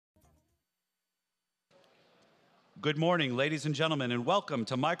Good morning, ladies and gentlemen, and welcome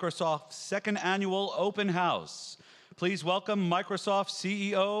to Microsoft's second annual Open House. Please welcome Microsoft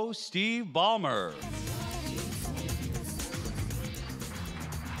CEO Steve Ballmer.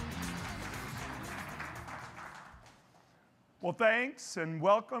 Well, thanks and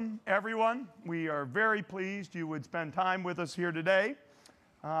welcome, everyone. We are very pleased you would spend time with us here today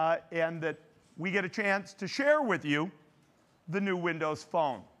and that we get a chance to share with you the new Windows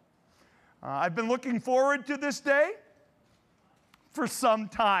Phone. I've been looking forward to this day for some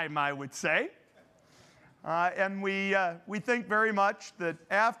time, I would say. And we think very much that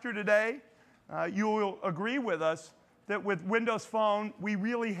after today, you will agree with us that with Windows Phone, we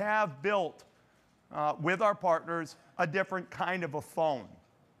really have built, with our partners, a different kind of a phone.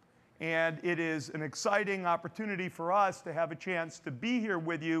 And it is an exciting opportunity for us to have a chance to be here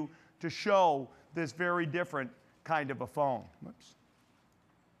with you to show this very different kind of a phone. Whoops.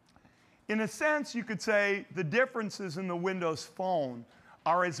 In a sense, you could say the differences in the Windows Phone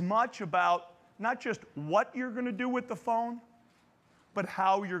are as much about not just what you're going to do with the phone, but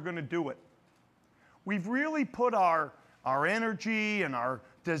how you're going to do it. We've really put our energy and our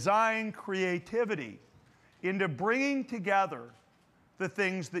design creativity into bringing together the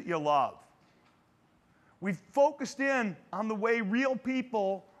things that you love. We've focused in on the way real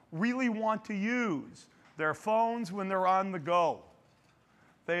people really want to use their phones when they're on the go.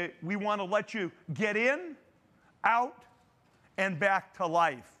 We want to let you get in, out, and back to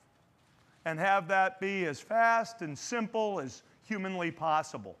life, and have that be as fast and simple as humanly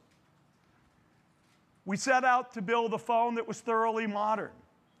possible. We set out to build a phone that was thoroughly modern.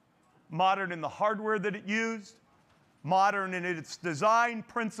 Modern in the hardware that it used, modern in its design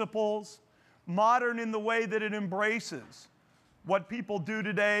principles, modern in the way that it embraces what people do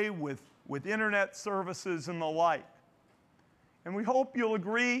today with internet services and the like. And we hope you'll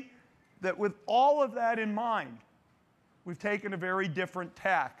agree that with all of that in mind, we've taken a very different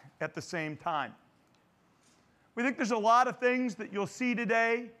tack at the same time. We think there's a lot of things that you'll see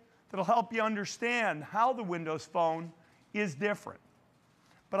today that'll help you understand how the Windows Phone is different.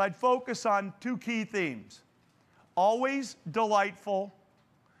 But I'd focus on two key themes: always delightful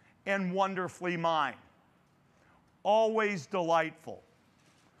and wonderfully mine. Always delightful.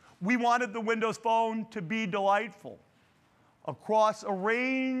 We wanted the Windows Phone to be delightful across a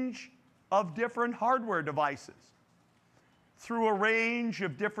range of different hardware devices, through a range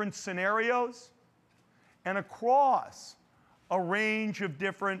of different scenarios, and across a range of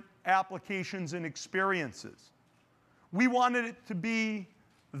different applications and experiences. We wanted it to be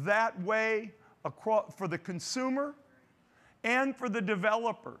that way for the consumer and for the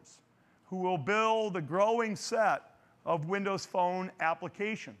developers who will build a growing set of Windows Phone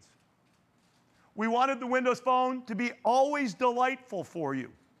applications. We wanted the Windows Phone to be always delightful for you,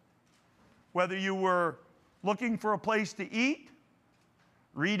 whether you were looking for a place to eat,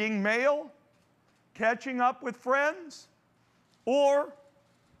 reading mail, catching up with friends, or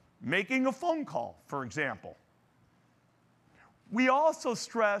making a phone call, for example. We also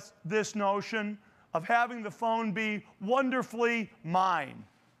stressed this notion of having the phone be wonderfully mine,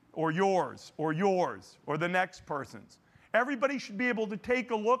 or yours, or the next person's. Everybody should be able to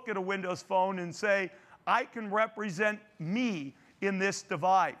take a look at a Windows Phone and say, I can represent me in this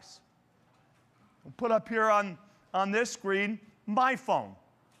device. We'll put up here on this screen my phone,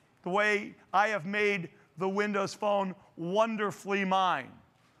 the way I have made the Windows Phone wonderfully mine,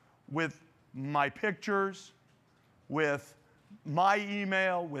 with my pictures, with my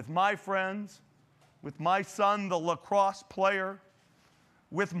email, with my friends, with my son, the lacrosse player,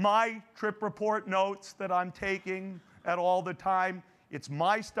 with my trip report notes that I'm taking at all the time. It's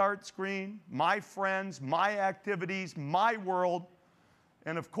my start screen, my friends, my activities, my world,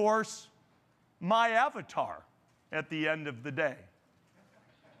 and of course, my avatar at the end of the day.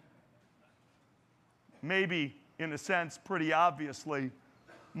 Maybe, in a sense, pretty obviously,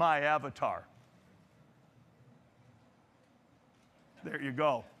 my avatar. There you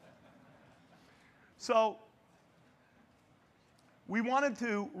go. So, we wanted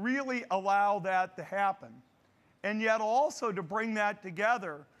to really allow that to happen, and yet also to bring that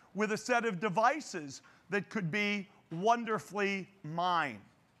together with a set of devices that could be wonderfully mine.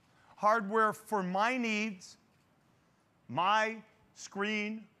 Hardware for my needs, my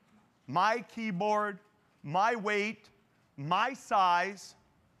screen, my keyboard, my weight, my size,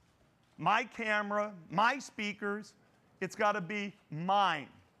 my camera, my speakers. It's got to be mine.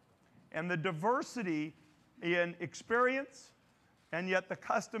 And the diversity in experience and yet the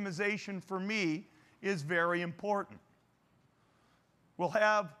customization for me is very important. We'll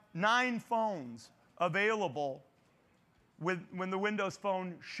have 9 phones available when the Windows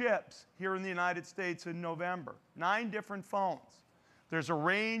Phone ships here in the United States in November. 9 different phones. There's a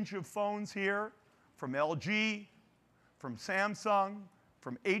range of phones here from LG, from Samsung,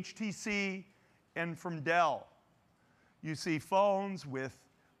 from HTC, and from Dell. You see phones with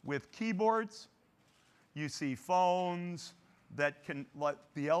keyboards. You see phones that can, like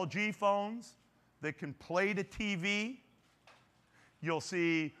the LG phones, that can play to TV. You'll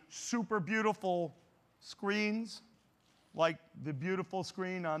see super beautiful screens, like the beautiful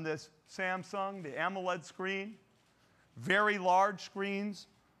screen on this Samsung, the AMOLED screen. Very large screens,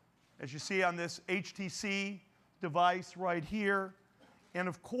 as you see on this HTC device right here. And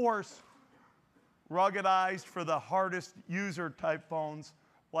of course, ruggedized for the hardest user type phones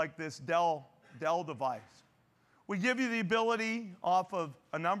like this Dell device. We give you the ability off of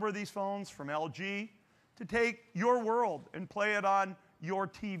a number of these phones from LG to take your world and play it on your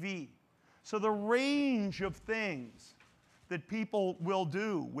TV. So the range of things that people will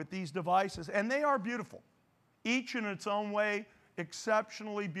do with these devices, and they are beautiful, each in its own way,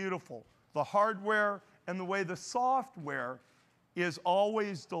 exceptionally beautiful. The hardware and the way the software is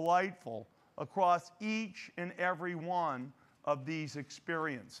always delightful across each and every one of these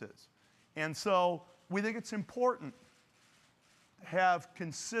experiences. And so we think it's important to have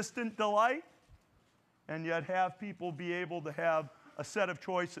consistent delight and yet have people be able to have a set of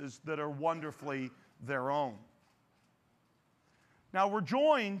choices that are wonderfully their own. Now, we're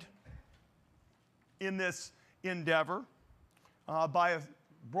joined in this endeavor by a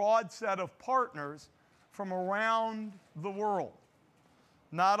broad set of partners from around the world.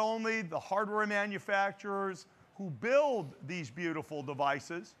 Not only the hardware manufacturers who build these beautiful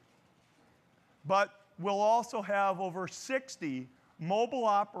devices, but we'll also have over 60 mobile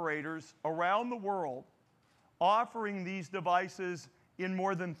operators around the world offering these devices in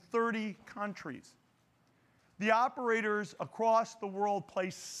more than 30 countries. The operators across the world play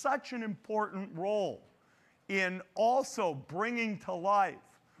such an important role in also bringing to life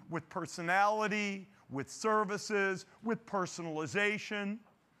with personality, with services, with personalization,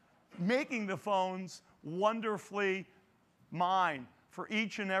 making the phones wonderfully mine for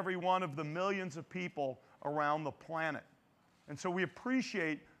each and every one of the millions of people around the planet. And so we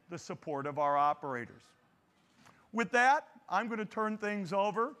appreciate the support of our operators. With that, I'm going to turn things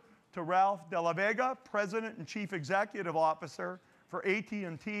over to Ralph De La Vega, President and Chief Executive Officer for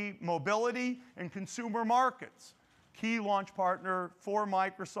AT&T Mobility and Consumer Markets, key launch partner for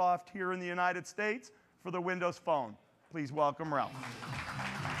Microsoft here in the United States for the Windows Phone. Please welcome Ralph.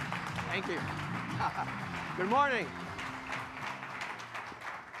 Thank you. Good morning.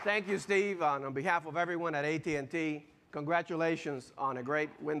 Thank you, Steve. On behalf of everyone at AT&T, congratulations on a great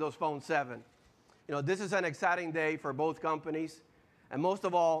Windows Phone 7. You know, this is an exciting day for both companies, and most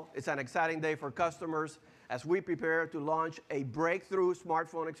of all, it's an exciting day for customers as we prepare to launch a breakthrough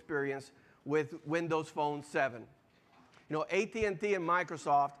smartphone experience with Windows Phone 7. You know, AT&T and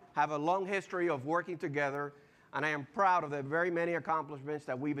Microsoft have a long history of working together, and I am proud of the very many accomplishments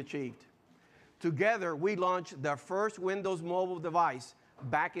that we've achieved. Together, we launched the first Windows mobile device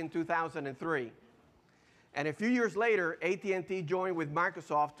back in 2003. And a few years later, AT&T joined with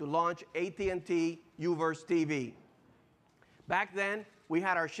Microsoft to launch AT&T UVerse TV. Back then, we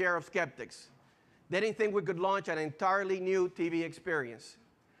had our share of skeptics. They didn't think we could launch an entirely new TV experience.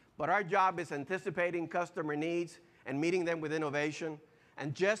 But our job is anticipating customer needs and meeting them with innovation.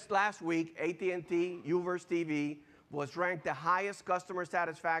 And just last week, AT&T UVerse TV was ranked the highest customer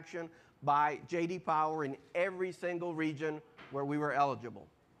satisfaction by J.D. Power in every single region where we were eligible.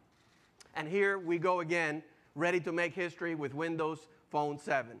 And here we go again, ready to make history with Windows Phone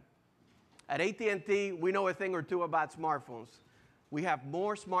 7. At AT&T, we know a thing or two about smartphones. We have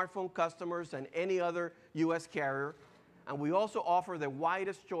more smartphone customers than any other U.S. carrier, and we also offer the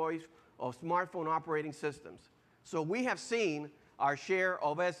widest choice of smartphone operating systems. So we have seen our share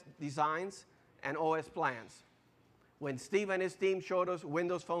of OS designs and OS plans. When Steve and his team showed us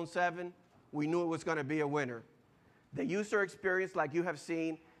Windows Phone 7, we knew it was going to be a winner. The user experience, like you have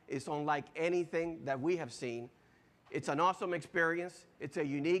seen, is unlike anything that we have seen. It's an awesome experience. It's a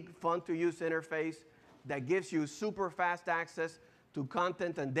unique, fun-to-use interface that gives you super fast access to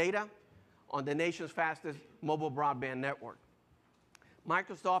content and data on the nation's fastest mobile broadband network.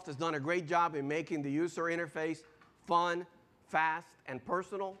 Microsoft has done a great job in making the user interface fun, fast, and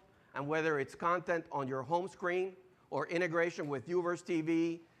personal. And whether it's content on your home screen or integration with UVerse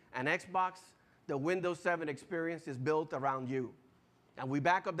TV and Xbox, the Windows 7 experience is built around you. And we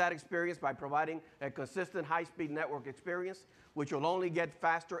back up that experience by providing a consistent high-speed network experience, which will only get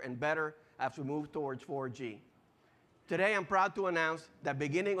faster and better as we move towards 4G. Today, I'm proud to announce that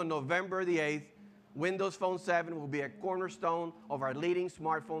beginning on November the 8th, Windows Phone 7 will be a cornerstone of our leading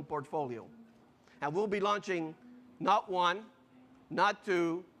smartphone portfolio. And we'll be launching not one, not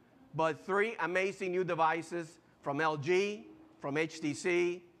two, but 3 amazing new devices from LG, from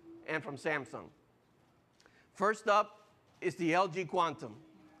HTC, and from Samsung. First up is the LG Quantum.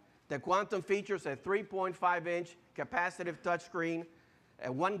 The Quantum features a 3.5-inch capacitive touchscreen,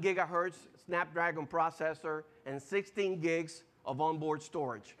 a 1 gigahertz Snapdragon processor, and 16 gigs of onboard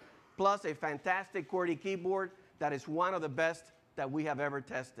storage, plus a fantastic QWERTY keyboard that is one of the best that we have ever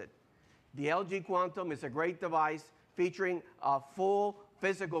tested. The LG Quantum is a great device featuring a full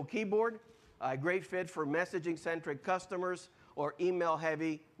physical keyboard, a great fit for messaging-centric customers or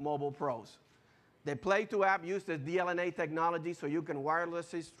email-heavy mobile pros. The Play 2 app uses DLNA technology so you can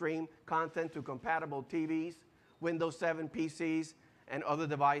wirelessly stream content to compatible TVs, Windows 7 PCs, and other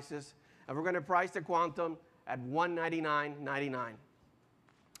devices. And we're going to price the Quantum at $199.99.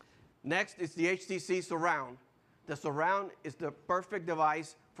 Next is the HTC Surround. The Surround is the perfect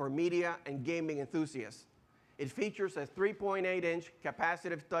device for media and gaming enthusiasts. It features a 3.8-inch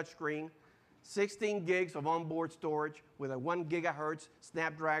capacitive touchscreen, 16 gigs of onboard storage with a 1 gigahertz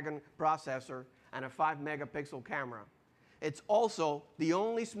Snapdragon processor, and a 5-megapixel camera. It's also the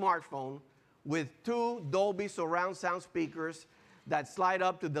only smartphone with 2 Dolby surround sound speakers that slide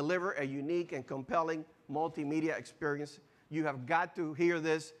up to deliver a unique and compelling multimedia experience. You have got to hear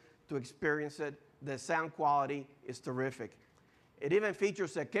this to experience it. The sound quality is terrific. It even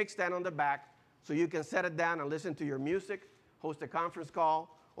features a kickstand on the back so you can set it down and listen to your music, host a conference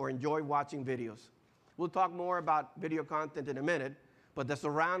call, or enjoy watching videos. We'll talk more about video content in a minute, but the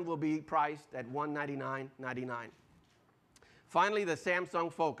Surround will be priced at $199.99. Finally, the Samsung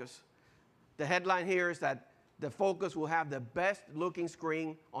Focus. The headline here is that the Focus will have the best looking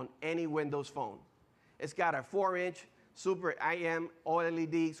screen on any Windows phone. It's got a 4-inch Super IM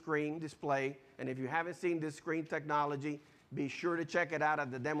OLED screen display, and if you haven't seen this screen technology, be sure to check it out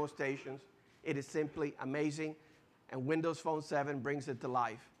at the demo stations. It is simply amazing, and Windows Phone 7 brings it to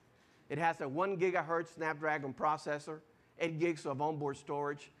life. It has a 1 gigahertz Snapdragon processor, 8 gigs of onboard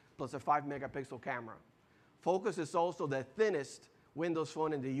storage, plus a 5-megapixel camera. Focus is also the thinnest Windows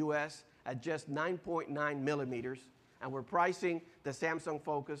phone in the US at just 9.9 millimeters, and we're pricing the Samsung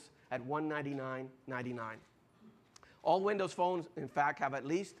Focus at $199.99. All Windows phones, in fact, have at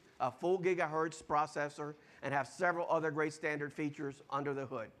least a full gigahertz processor and have several other great standard features under the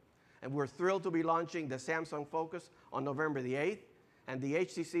hood. And we're thrilled to be launching the Samsung Focus on November the 8th, and the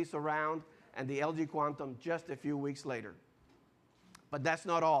HTC Surround and the LG Quantum just a few weeks later. But that's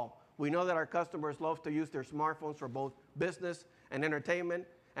not all. We know that our customers love to use their smartphones for both business and entertainment,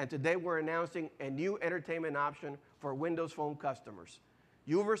 and today we're announcing a new entertainment option for Windows Phone customers.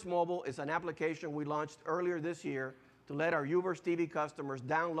 Uverse Mobile is an application we launched earlier this year to let our Uverse TV customers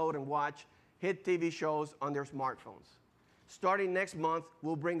download and watch hit TV shows on their smartphones. Starting next month,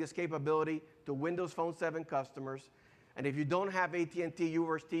 we'll bring this capability to Windows Phone 7 customers, and if you don't have AT&T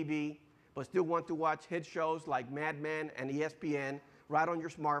Uverse TV, but still want to watch hit shows like Mad Men and ESPN right on your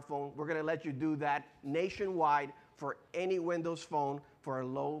smartphone, we're going to let you do that nationwide for any Windows phone for a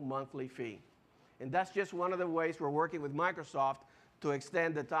low monthly fee. And that's just one of the ways we're working with Microsoft to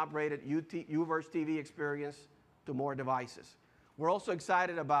extend the top-rated Uverse TV experience to more devices. We're also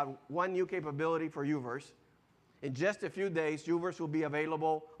excited about one new capability for Uverse. In just a few days, Uverse will be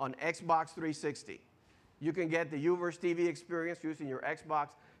available on Xbox 360. You can get the Uverse TV experience using your Xbox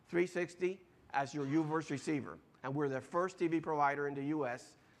 360 as your Uverse receiver. And we're the first TV provider in the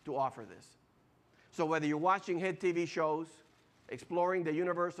US to offer this. So whether you're watching hit TV shows, exploring the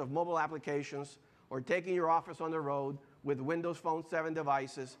universe of mobile applications, or taking your office on the road with Windows Phone 7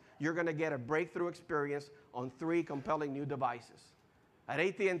 devices, you're going to get a breakthrough experience on 3 compelling new devices. At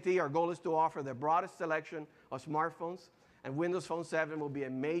AT&T, our goal is to offer the broadest selection of smartphones, and Windows Phone 7 will be a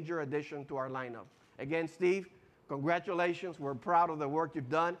major addition to our lineup. Again, Steve, congratulations. We're proud of the work you've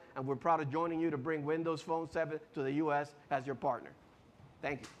done, and we're proud of joining you to bring Windows Phone 7 to the US as your partner.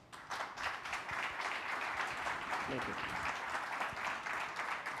 Thank you. Thank you.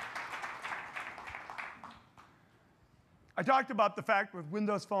 I talked about the fact with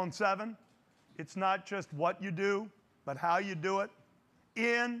Windows Phone 7, it's not just what you do, but how you do it.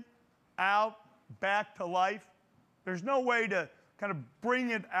 In, out, back to life. There's no way to kind of bring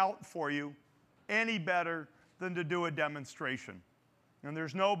it out for you any better than to do a demonstration. And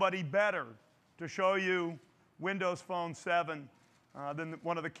there's nobody better to show you Windows Phone 7 than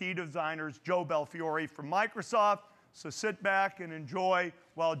one of the key designers, Joe Belfiore from Microsoft. So sit back and enjoy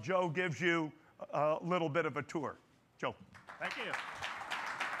while Joe gives you a little bit of a tour. Joe. Thank you.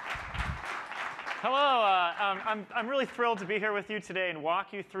 Hello, I'm really thrilled to be here with you today and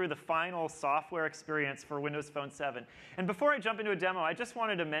walk you through the final software experience for Windows Phone 7. And before I jump into a demo, I just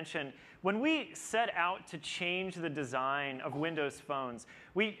wanted to mention, when we set out to change the design of Windows phones,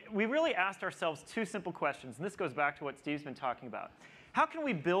 we really asked ourselves two simple questions, and this goes back to what Steve's been talking about. How can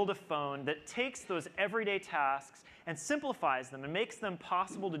we build a phone that takes those everyday tasks and simplifies them and makes them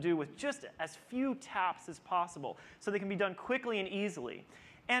possible to do with just as few taps as possible so they can be done quickly and easily?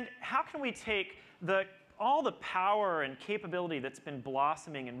 And how can we take all the power and capability that's been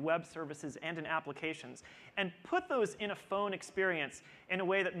blossoming in web services and in applications and put those in a phone experience in a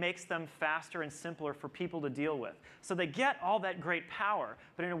way that makes them faster and simpler for people to deal with, so they get all that great power,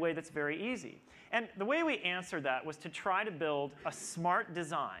 but in a way that's very easy? And the way we answered that was to try to build a smart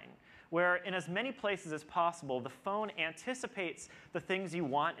design where in as many places as possible, the phone anticipates the things you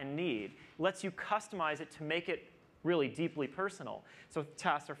want and need, lets you customize it to make it really deeply personal, so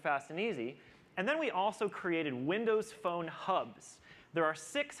tasks are fast and easy. And then we also created Windows Phone hubs. There are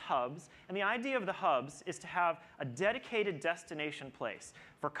 6 hubs, and the idea of the hubs is to have a dedicated destination place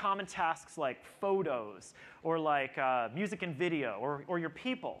for common tasks like photos or like music and video or your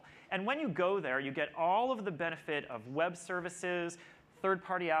people. And when you go there, you get all of the benefit of web services,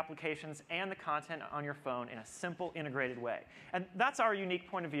 third-party applications, and the content on your phone in a simple, integrated way. And that's our unique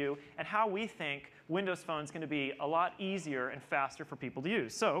point of view and how we think Windows Phone is going to be a lot easier and faster for people to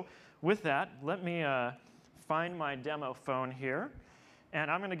use. So with that, let me find my demo phone here,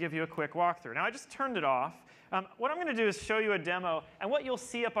 and I'm going to give you a quick walkthrough. Now, I just turned it off. What I'm going to do is show you a demo, and what you'll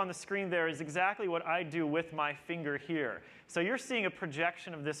see up on the screen there is exactly what I do with my finger here. So you're seeing a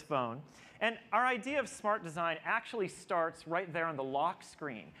projection of this phone. And our idea of smart design actually starts right there on the lock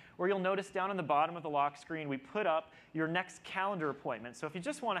screen, where you'll notice down on the bottom of the lock screen, we put up your next calendar appointment. So if you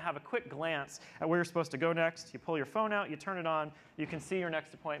just want to have a quick glance at where you're supposed to go next, you pull your phone out, you turn it on, you can see your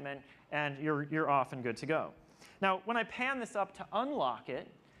next appointment, and you're off and good to go. Now, when I pan this up to unlock it,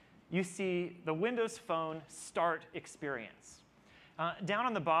 you see the Windows Phone Start experience. Down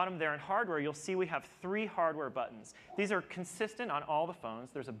on the bottom there in hardware, you'll see we have 3 hardware buttons. These are consistent on all the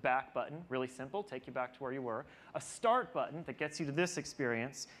phones. There's a back button, really simple, take you back to where you were, a start button that gets you to this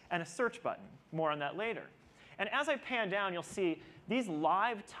experience, and a search button. More on that later. And as I pan down, you'll see these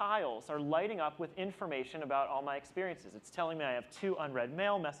live tiles are lighting up with information about all my experiences. It's telling me I have 2 unread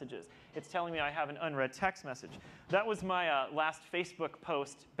mail messages. It's telling me I have an unread text message. That was my last Facebook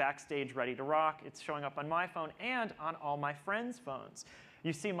post, Backstage Ready to Rock. It's showing up on my phone and on all my friends' phones.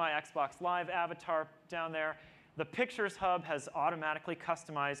 You see my Xbox Live avatar down there. The Pictures hub has automatically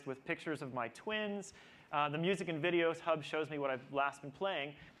customized with pictures of my twins. The Music and Videos hub shows me what I've last been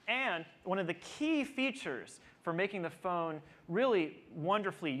playing. And one of the key features for making the phone really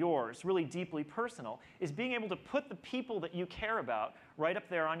wonderfully yours, really deeply personal, is being able to put the people that you care about right up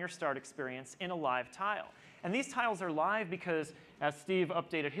there on your start experience in a live tile. And these tiles are live because, as Steve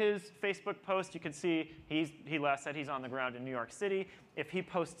updated his Facebook post, you can see he last said he's on the ground in New York City. If he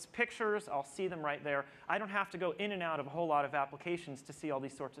posts pictures, I'll see them right there. I don't have to go in and out of a whole lot of applications to see all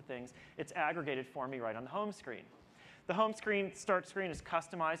these sorts of things. It's aggregated for me right on the home screen. The home screen, start screen, is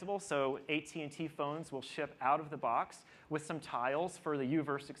customizable, so AT&T phones will ship out of the box with some tiles for the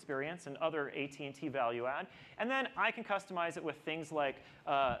UVerse experience and other AT&T value add. And then I can customize it with things like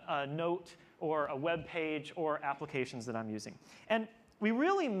a note or a web page or applications that I'm using. And we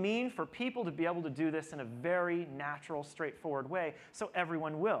really mean for people to be able to do this in a very natural, straightforward way, so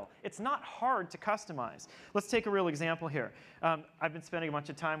everyone will. It's not hard to customize. Let's take a real example here. I've been spending a bunch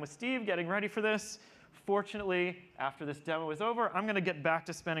of time with Steve getting ready for this. Fortunately, after this demo is over, I'm going to get back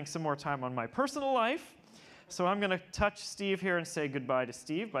to spending some more time on my personal life. So I'm going to touch Steve here and say goodbye to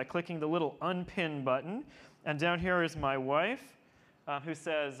Steve by clicking the little unpin button. And down here is my wife, who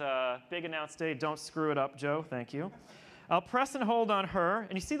says, big announce day, don't screw it up, Joe. Thank you. I'll press and hold on her,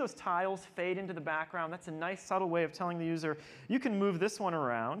 and you see those tiles fade into the background. That's a nice, subtle way of telling the user, you can move this one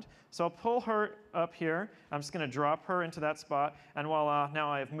around. So I'll pull her up here. I'm just going to drop her into that spot, and voila, now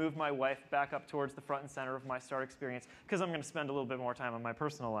I have moved my wife back up towards the front and center of my start experience, because I'm going to spend a little bit more time on my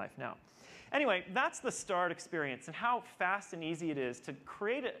personal life now. Anyway, that's the start experience and how fast and easy it is to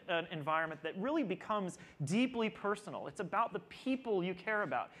create an environment that really becomes deeply personal. It's about the people you care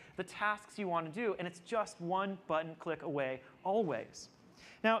about, the tasks you want to do, and it's just one button click away always.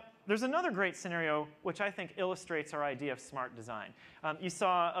 Now, there's another great scenario which I think illustrates our idea of smart design. You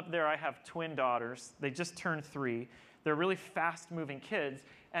saw up there I have twin daughters. They just turned 3. They're really fast-moving kids,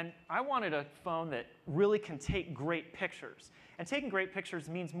 and I wanted a phone that really can take great pictures. And taking great pictures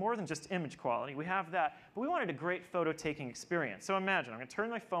means more than just image quality. We have that, but we wanted a great photo-taking experience. So imagine, I'm going to turn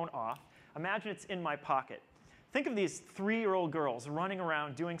my phone off. Imagine it's in my pocket. Think of these 3-year-old girls running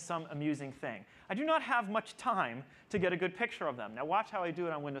around doing some amusing thing. I do not have much time to get a good picture of them. Now watch how I do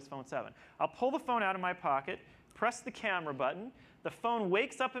it on Windows Phone 7. I'll pull the phone out of my pocket, press the camera button, the phone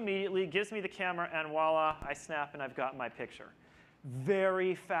wakes up immediately, gives me the camera, and voila, I snap and I've got my picture.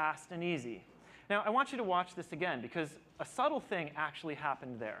 Very fast and easy. Now I want you to watch this again because a subtle thing actually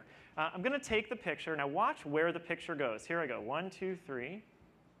happened there. I'm going to take the picture. Now watch where the picture goes. Here I go. 1, 2, 3.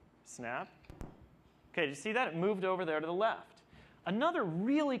 Snap. OK, did you see that? It moved over there to the left. Another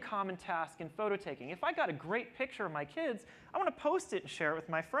really common task in photo taking. If I got a great picture of my kids, I want to post it and share it with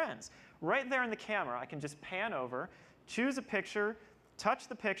my friends. Right there in the camera, I can just pan over, choose a picture, touch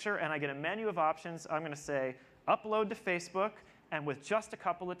the picture, and I get a menu of options. I'm going to say upload to Facebook. And with just a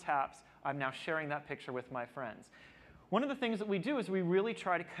couple of taps, I'm now sharing that picture with my friends. One of the things that we do is we really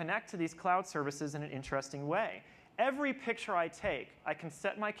try to connect to these cloud services in an interesting way. Every picture I take, I can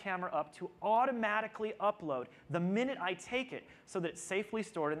set my camera up to automatically upload the minute I take it so that it's safely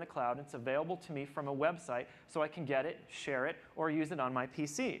stored in the cloud and it's available to me from a website so I can get it, share it, or use it on my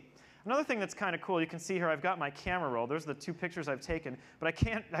PC. Another thing that's kind of cool, you can see here I've got my camera roll. There's the 2 pictures I've taken, but I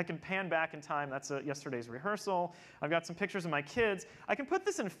can pan back in time. That's yesterday's rehearsal. I've got some pictures of my kids. I can put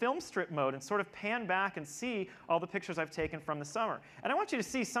this in film strip mode and sort of pan back and see all the pictures I've taken from the summer. And I want you to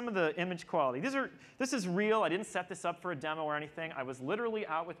see some of the image quality. This is real. I didn't set this up for a demo or anything. I was literally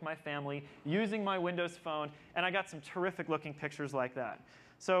out with my family using my Windows Phone, and I got some terrific looking pictures like that.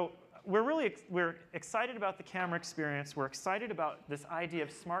 So we're excited about the camera experience. We're excited about this idea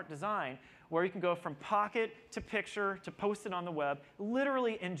of smart design, where you can go from pocket to picture to post it on the web,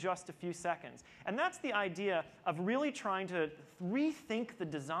 literally in just a few seconds. And that's the idea of really trying to rethink the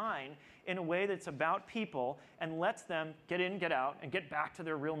design in a way that's about people and lets them get in, get out, and get back to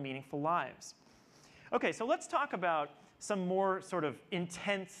their real meaningful lives. OK, so let's talk about some more sort of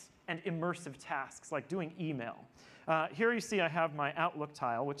intense and immersive tasks, like doing email. Here you see I have my Outlook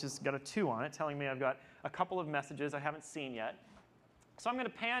tile, which has got a 2 on it, telling me I've got a couple of messages I haven't seen yet. So I'm going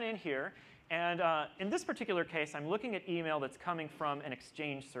to pan in here. And in this particular case, I'm looking at email that's coming from an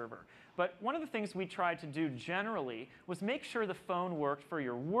Exchange server. But one of the things we tried to do generally was make sure the phone worked for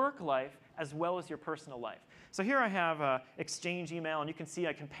your work life as well as your personal life. So here I have Exchange email, and you can see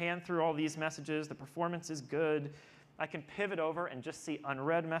I can pan through all these messages. The performance is good. I can pivot over and just see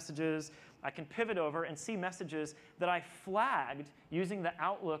unread messages. I can pivot over and see messages that I flagged using the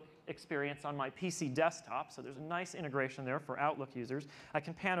Outlook experience on my PC desktop. So there's a nice integration there for Outlook users. I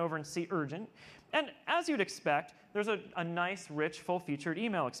can pan over and see urgent. And as you'd expect, there's a nice, rich, full-featured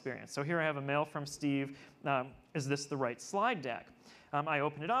email experience. So here I have a mail from Steve. Is this the right slide deck? I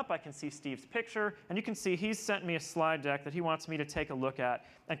open it up, I can see Steve's picture, and you can see he's sent me a slide deck that he wants me to take a look at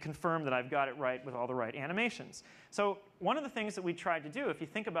and confirm that I've got it right with all the right animations. So one of the things that we tried to do, if you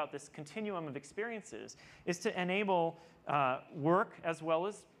think about this continuum of experiences, is to enable work as well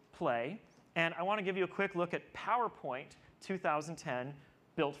as play. And I want to give you a quick look at PowerPoint 2010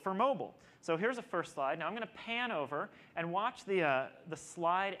 built for mobile. So here's a first slide. Now I'm going to pan over and watch the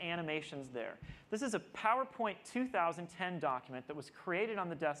slide animations there. This is a PowerPoint 2010 document that was created on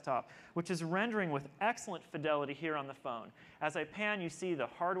the desktop, which is rendering with excellent fidelity here on the phone. As I pan, you see the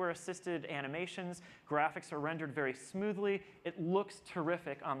hardware-assisted animations. Graphics are rendered very smoothly. It looks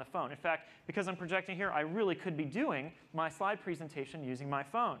terrific on the phone. In fact, because I'm projecting here, I really could be doing my slide presentation using my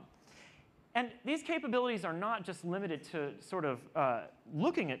phone. And these capabilities are not just limited to sort of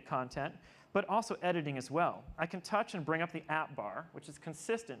looking at content, but also editing as well. I can touch and bring up the app bar, which is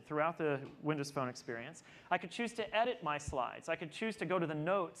consistent throughout the Windows Phone experience. I could choose to edit my slides. I could choose to go to the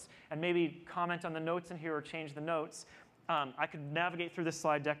notes and maybe comment on the notes in here or change the notes. I could navigate through the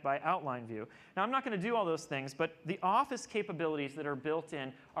slide deck by outline view. Now, I'm not going to do all those things, but the Office capabilities that are built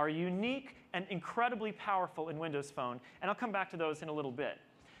in are unique and incredibly powerful in Windows Phone, and I'll come back to those in a little bit.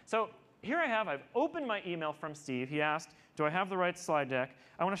 So here I've opened my email from Steve. He asked, do I have the right slide deck?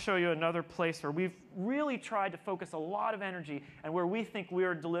 I want to show you another place where we've really tried to focus a lot of energy and where we think we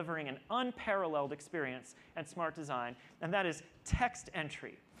are delivering an unparalleled experience and smart design, and that is text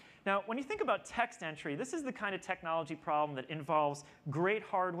entry. Now, when you think about text entry, this is the kind of technology problem that involves great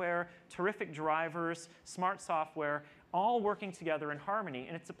hardware, terrific drivers, smart software, all working together in harmony.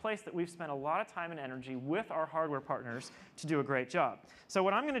 And it's a place that we've spent a lot of time and energy with our hardware partners to do a great job. So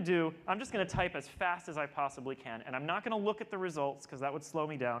what I'm going to do, I'm just going to type as fast as I possibly can. And I'm not going to look at the results, because that would slow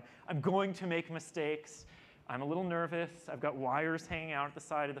me down. I'm going to make mistakes. I'm a little nervous. I've got wires hanging out at the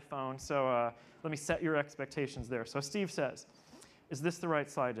side of the phone. So let me set your expectations there. So Steve says, is this the right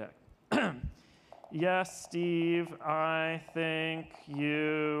slide deck? Yes, Steve, I think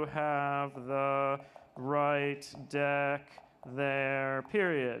you have the right deck there,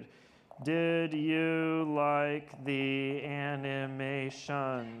 period. Did you like the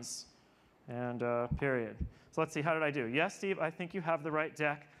animations? And period. So let's see, how did I do? Yes, Steve, I think you have the right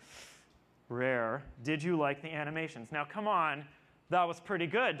deck. Rare. Did you like the animations? Now, come on. That was pretty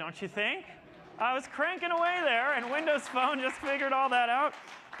good, don't you think? I was cranking away there, and Windows Phone just figured all that out.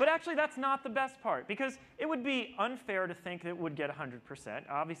 But actually, that's not the best part, because it would be unfair to think that it would get 100%.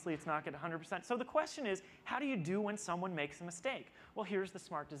 Obviously, it's not getting 100%. So the question is, how do you do when someone makes a mistake? Well, here's the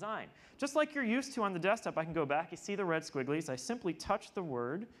smart design. Just like you're used to on the desktop, I can go back. You see the red squigglies. I simply touch the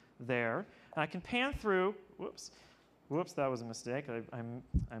word there, and I can pan through. Whoops. Whoops, that was a mistake. I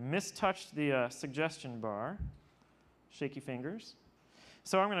mistouched the suggestion bar. Shaky fingers.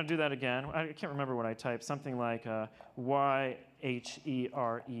 So I'm going to do that again. I can't remember what I typed. Something like YHERE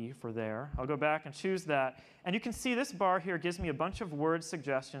for there. I'll go back and choose that. And you can see this bar here gives me a bunch of word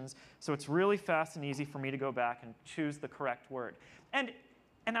suggestions. So it's really fast and easy for me to go back and choose the correct word. And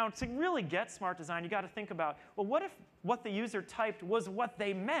now to really get smart design, you got to think about, well, what if what the user typed was what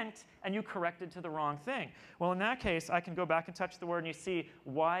they meant and you corrected to the wrong thing? Well, in that case, I can go back and touch the word and you see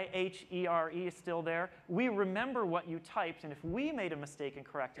YHERE is still there. We remember what you typed, and if we made a mistake in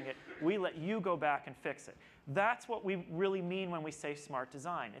correcting it, we let you go back and fix it. That's what we really mean when we say smart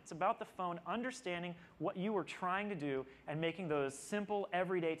design. It's about the phone understanding what you were trying to do and making those simple,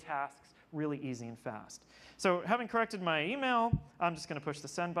 everyday tasks really easy and fast. So having corrected my email, I'm just going to push the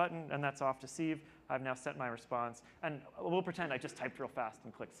send button, and that's off to Steve. I've now sent my response. And we'll pretend I just typed real fast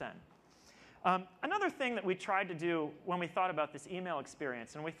and click send. Another thing that we tried to do when we thought about this email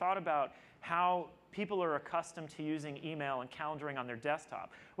experience, and we thought about how people are accustomed to using email and calendaring on their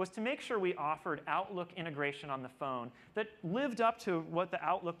desktop, was to make sure we offered Outlook integration on the phone that lived up to what the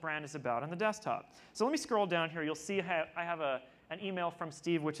Outlook brand is about on the desktop. So let me scroll down here. You'll see I have an email from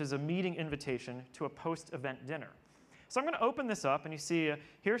Steve, which is a meeting invitation to a post-event dinner. So I'm going to open this up, and you see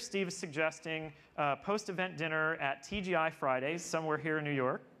here Steve is suggesting post-event dinner at TGI Fridays, somewhere here in New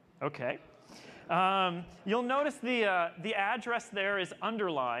York. OK. You'll notice the address there is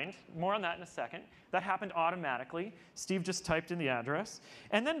underlined. More on that in a second. That happened automatically. Steve just typed in the address.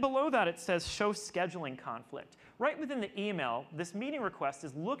 And then below that, it says show scheduling conflict. Right within the email, this meeting request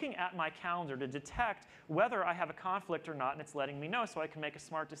is looking at my calendar to detect whether I have a conflict or not, and it's letting me know so I can make a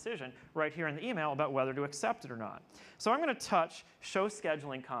smart decision right here in the email about whether to accept it or not. So I'm going to touch show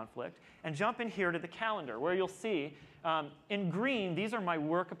scheduling conflict and jump in here to the calendar, where you'll see in green, these are my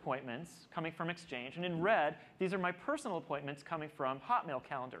work appointments coming from Exchange. And in red, these are my personal appointments coming from Hotmail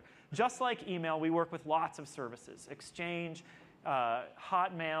Calendar. Just like email, we work with lots of services. Exchange,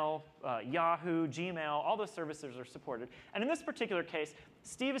 Hotmail, Yahoo, Gmail, all those services are supported. And in this particular case,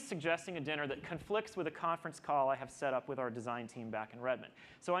 Steve is suggesting a dinner that conflicts with a conference call I have set up with our design team back in Redmond.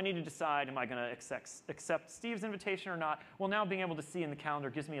 So I need to decide, am I going to accept Steve's invitation or not? Well, now being able to see in the calendar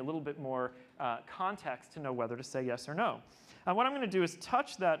gives me a little bit more context to know whether to say yes or no. What I'm going to do is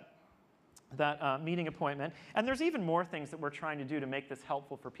touch that meeting appointment. And there's even more things that we're trying to do to make this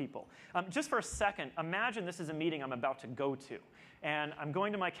helpful for people. Just for a second, imagine this is a meeting I'm about to go to. And I'm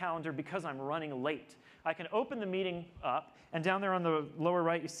going to my calendar because I'm running late. I can open the meeting up, and down there on the lower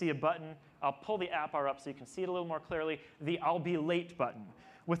right, you see a button. I'll pull the app bar up so you can see it a little more clearly, the I'll be late button.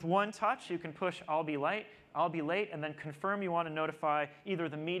 With one touch, you can push I'll be late, and then confirm you want to notify either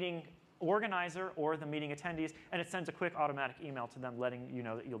the meeting organizer or the meeting attendees, and it sends a quick automatic email to them letting you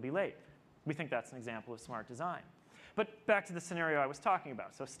know that you'll be late. We think that's an example of smart design. But back to the scenario I was talking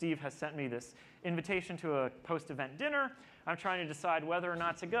about. So Steve has sent me this invitation to a post-event dinner. I'm trying to decide whether or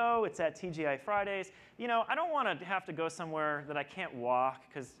not to go. It's at TGI Fridays. You know, I don't want to have to go somewhere that I can't walk,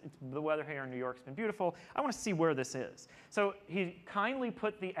 because the weather here in New York's been beautiful. I want to see where this is. So he kindly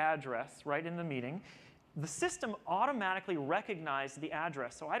put the address right in the meeting. The system automatically recognized the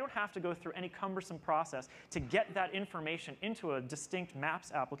address, so I don't have to go through any cumbersome process to get that information into a distinct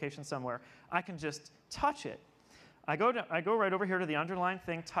Maps application somewhere. I can just touch it. I go right over here to the underlined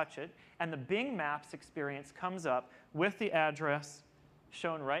thing, touch it, and the Bing Maps experience comes up with the address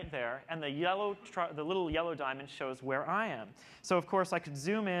shown right there, and the little yellow diamond shows where I am. So of course I could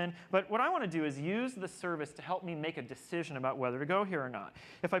zoom in, but what I want to do is use the service to help me make a decision about whether to go here or not.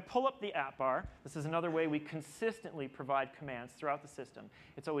 If I pull up the app bar, this is another way we consistently provide commands throughout the system.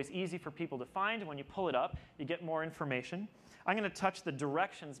 It's always easy for people to find, and when you pull it up, you get more information. I'm going to touch the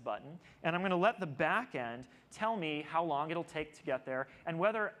directions button, and I'm going to let the back end tell me how long it'll take to get there and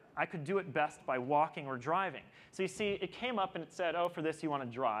whether I could do it best by walking or driving. So you see, it came up and it said, oh, for this you want to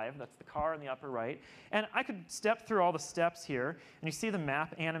drive. That's the car in the upper right. And I could step through all the steps here. And you see the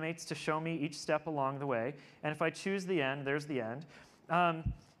map animates to show me each step along the way. And if I choose the end, there's the end.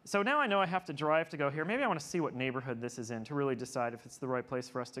 So now I know I have to drive to go here. Maybe I want to see what neighborhood this is in to really decide if it's the right place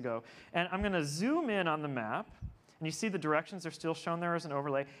for us to go. And I'm going to zoom in on the map. And you see the directions are still shown there as an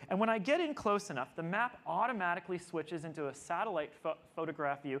overlay. And when I get in close enough, the map automatically switches into a satellite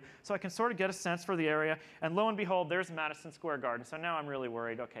photograph view, so I can sort of get a sense for the area. And lo and behold, there's Madison Square Garden. So now I'm really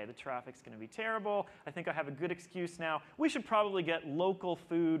worried. OK, the traffic's going to be terrible. I think I have a good excuse now. We should probably get local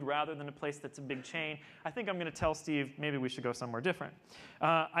food rather than a place that's a big chain. I think I'm going to tell Steve maybe we should go somewhere different.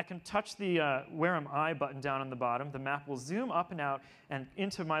 I can touch the Where Am I button down on the bottom. The map will zoom up and out and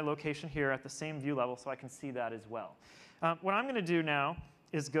into my location here at the same view level, so I can see that as well. What I'm going to do now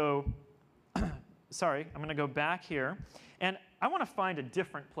is go, sorry, I'm going to go back here. And I want to find a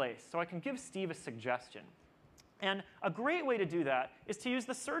different place, so I can give Steve a suggestion. And a great way to do that is to use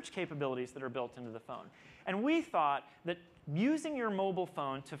the search capabilities that are built into the phone. And we thought that using your mobile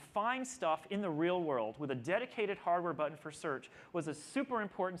phone to find stuff in the real world with a dedicated hardware button for search was a super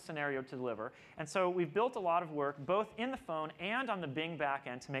important scenario to deliver. And so we've built a lot of work both in the phone and on the Bing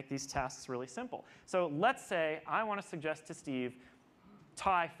backend to make these tasks really simple. So let's say I want to suggest to Steve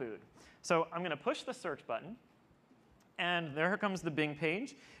Thai food. So I'm going to push the search button. And there comes the Bing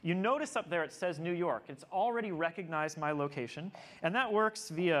page. You notice up there it says New York. It's already recognized my location. And that works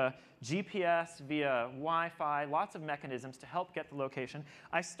via GPS, via Wi-Fi, lots of mechanisms to help get the location.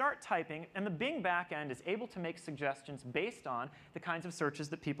 I start typing, and the Bing backend is able to make suggestions based on the kinds of searches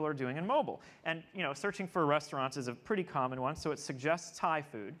that people are doing in mobile. And searching for restaurants is a pretty common one, so it suggests Thai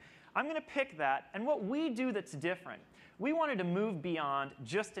food. I'm going to pick that. And what we do that's different, we wanted to move beyond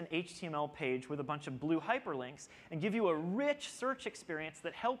just an HTML page with a bunch of blue hyperlinks and give you a rich search experience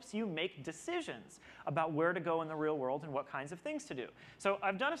that helps you make decisions about where to go in the real world and what kinds of things to do. So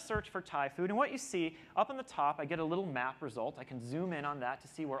I've done a search for Thai food, and what you see up on the top, I get a little map result. I can zoom in on that to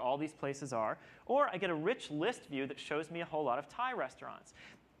see where all these places are. Or I get a rich list view that shows me a whole lot of Thai restaurants.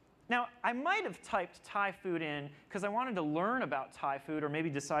 Now, I might have typed Thai food in because I wanted to learn about Thai food or maybe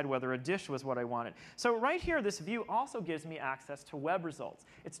decide whether a dish was what I wanted. So right here, this view also gives me access to web results.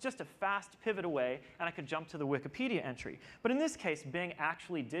 It's just a fast pivot away, and I could jump to the Wikipedia entry. But in this case, Bing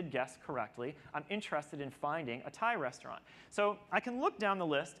actually did guess correctly. I'm interested in finding a Thai restaurant. So I can look down the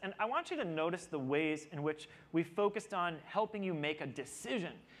list, and I want you to notice the ways in which we focused on helping you make a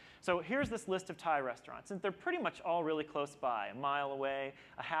decision. So here's this list of Thai restaurants, and they're pretty much all really close by, a mile away,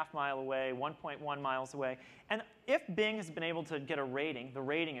 a half mile away, 1.1 miles away. And if Bing has been able to get a rating, the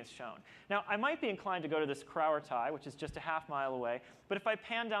rating is shown. Now, I might be inclined to go to this Crower Thai, which is just a half mile away, but if I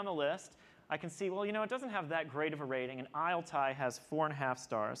pan down the list, I can see, well, it doesn't have that great of a rating, and Isle Thai has 4.5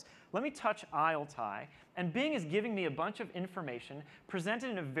 stars. Let me touch Isle Thai, and Bing is giving me a bunch of information presented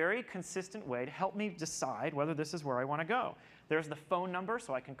in a very consistent way to help me decide whether this is where I want to go. There's the phone number,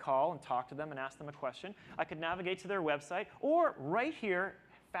 so I can call and talk to them and ask them a question. I could navigate to their website, or right here,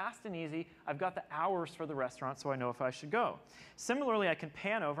 fast and easy, I've got the hours for the restaurant, so I know if I should go. Similarly, I can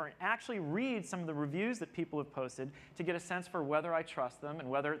pan over and actually read some of the reviews that people have posted to get a sense for whether I trust them and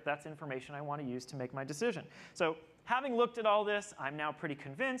whether that's information I want to use to make my decision. So having looked at all this, I'm now pretty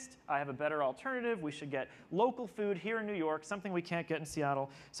convinced I have a better alternative. We should get local food here in New York, something we can't get in Seattle.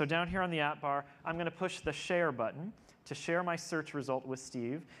 So down here on the app bar, I'm going to push the share button to share my search result with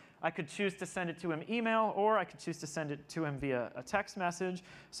Steve. I could choose to send it to him email, or I could choose to send it to him via a text message.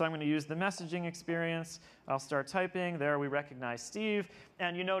 So I'm going to use the messaging experience. I'll start typing. There we recognize Steve.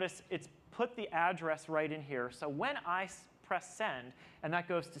 And you notice it's put the address right in here. So when I press send, and that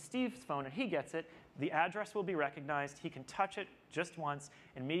goes to Steve's phone and he gets it, the address will be recognized. He can touch it just once,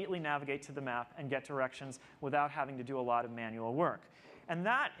 immediately navigate to the map, and get directions without having to do a lot of manual work. And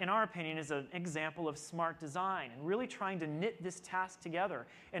that, in our opinion, is an example of smart design and really trying to knit this task together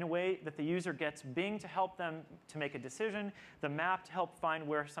in a way that the user gets Bing to help them to make a decision, the map to help find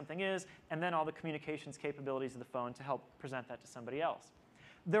where something is, and then all the communications capabilities of the phone to help present that to somebody else.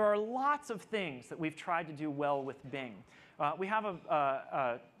 There are lots of things that we've tried to do well with Bing. We have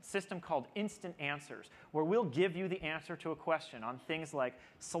a system called Instant Answers, where we'll give you the answer to a question on things like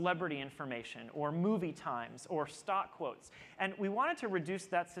celebrity information, or movie times, or stock quotes. And we wanted to reduce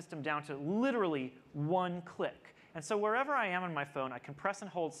that system down to literally one click. And so wherever I am on my phone, I can press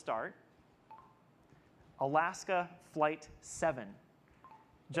and hold Start. Alaska Flight 7.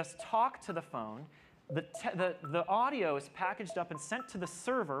 Just talk to the phone. The audio is packaged up and sent to the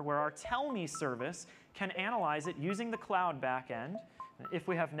server, where our Tell Me service can analyze it using the cloud backend. If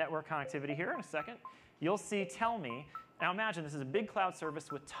we have network connectivity here in a second, you'll see Tell Me. Now imagine this is a big cloud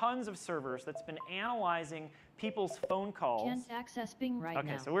service with tons of servers that's been analyzing people's phone calls. Can't access Bing right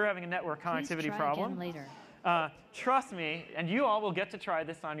now. Okay, so we're having a network connectivity Please try problem. Again later. Trust me, and you all will get to try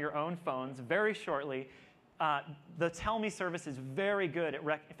this on your own phones very shortly. The Tell Me service is very good at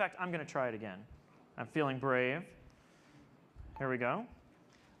in fact, I'm going to try it again. I'm feeling brave. Here we go.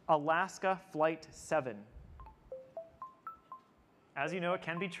 Alaska Flight 7. As you know, it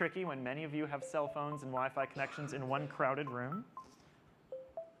can be tricky when many of you have cell phones and Wi-Fi connections in one crowded room.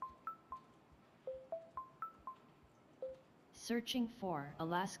 Searching for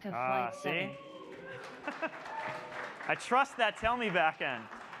Alaska Flight 7. See? I trust that Tell Me backend.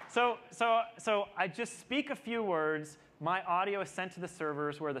 So I just speak a few words. My audio is sent to the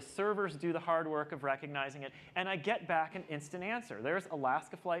servers where the servers do the hard work of recognizing it, and I get back an instant answer. There's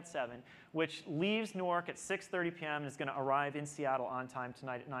Alaska Flight 7, which leaves Newark at 6:30 p.m. and is going to arrive in Seattle on time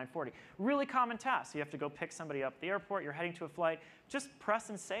tonight at 9:40. Really common task. You have to go pick somebody up at the airport. You're heading to a flight. Just press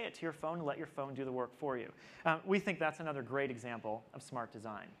and say it to your phone and let your phone do the work for you. We think that's another great example of smart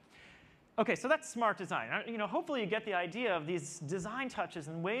design. OK, so that's smart design. Hopefully you get the idea of these design touches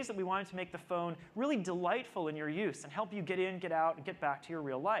and ways that we wanted to make the phone really delightful in your use and help you get in, get out, and get back to your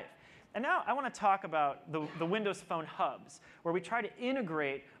real life. And now I want to talk about the Windows Phone hubs, where we try to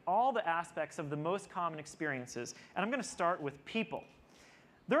integrate all the aspects of the most common experiences. And I'm going to start with people.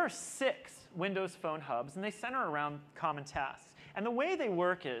 There are 6 Windows Phone hubs, and they center around common tasks. And the way they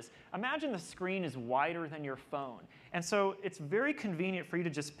work is, imagine the screen is wider than your phone. And so it's very convenient for you to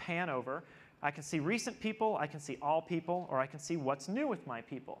just pan over. I can see recent people, I can see all people, or I can see what's new with my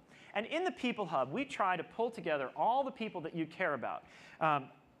people. And in the People Hub, we try to pull together all the people that you care about.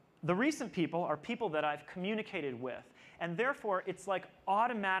 The recent people are people that I've communicated with. And therefore, it's like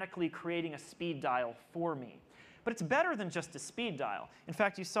automatically creating a speed dial for me. But it's better than just a speed dial. In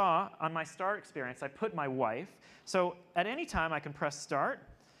fact, you saw on my start experience, I put my wife. So at any time, I can press start.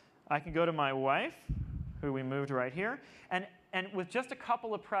 I can go to my wife, who we moved right here. And with just a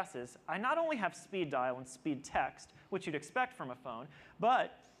couple of presses, I not only have speed dial and speed text, which you'd expect from a phone,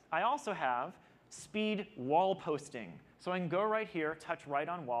 but I also have speed wall posting. So I can go right here, touch right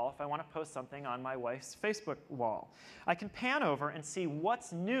on wall if I want to post something on my wife's Facebook wall. I can pan over and see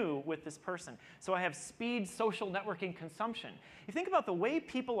what's new with this person. So I have speed social networking consumption. You think about the way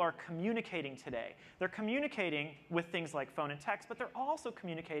people are communicating today. They're communicating with things like phone and text, but they're also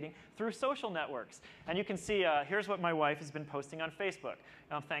communicating through social networks. And you can see here's what my wife has been posting on Facebook.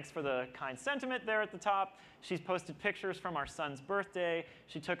 Thanks for the kind sentiment there at the top. She's posted pictures from our son's birthday.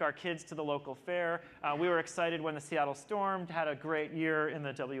 She took our kids to the local fair. We were excited when the Seattle Storm had a great year in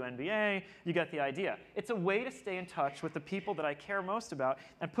the WNBA. You get the idea. It's a way to stay in touch with the people that I care most about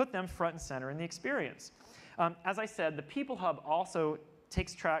and put them front and center in the experience. As I said, the People Hub also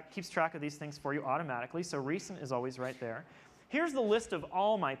keeps track of these things for you automatically, so recent is always right there. Here's the list of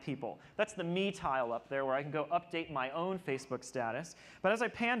all my people. That's the Me tile up there where I can go update my own Facebook status. But as I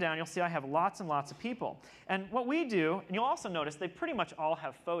pan down, you'll see I have lots and lots of people. And what we do, and you'll also notice they pretty much all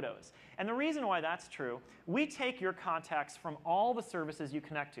have photos. And the reason why that's true, we take your contacts from all the services you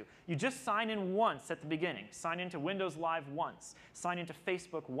connect to. You just sign in once at the beginning. Sign into Windows Live once. Sign into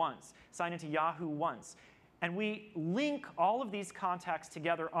Facebook once. Sign into Yahoo once. And we link all of these contacts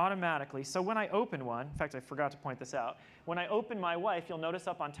together automatically. So when I open one, in fact, I forgot to point this out. When I open my wife, you'll notice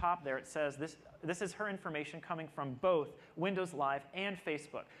up on top there it says this is her information coming from both Windows Live and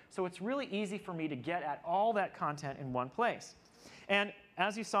Facebook. So it's really easy for me to get at all that content in one place. And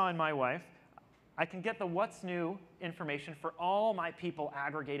as you saw in my wife, I can get the what's new information for all my people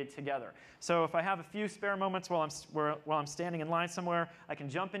aggregated together. So if I have a few spare moments while I'm standing in line somewhere, I can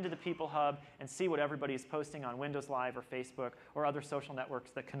jump into the People Hub and see what everybody is posting on Windows Live or Facebook or other social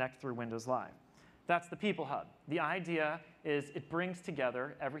networks that connect through Windows Live. That's the People Hub. The idea is it brings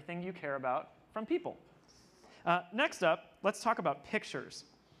together everything you care about from people. Next up, let's talk about pictures.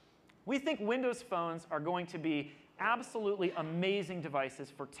 We think Windows phones are going to be absolutely amazing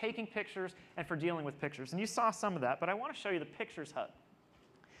devices for taking pictures and for dealing with pictures. And you saw some of that, but I want to show you the Pictures Hub.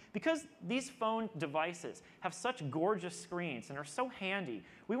 Because these phone devices have such gorgeous screens and are so handy,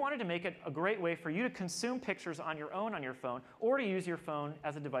 we wanted to make it a great way for you to consume pictures on your own on your phone or to use your phone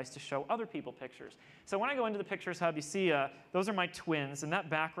as a device to show other people pictures. So when I go into the Pictures Hub, you see those are my twins, and that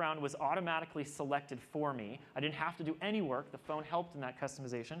background was automatically selected for me. I didn't have to do any work. The phone helped in that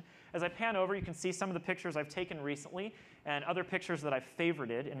customization. As I pan over, you can see some of the pictures I've taken recently and other pictures that I've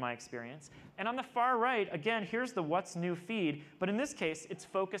favorited in my experience. And on the far right, again, here's the What's New feed. But in this case, it's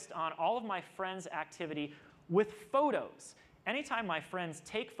focused on all of my friends' activity with photos. Anytime my friends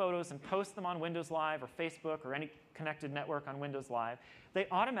take photos and post them on Windows Live or Facebook or any connected network on Windows Live, they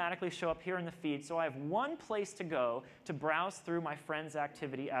automatically show up here in the feed, so I have one place to go to browse through my friends'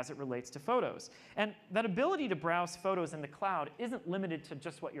 activity as it relates to photos. And that ability to browse photos in the cloud isn't limited to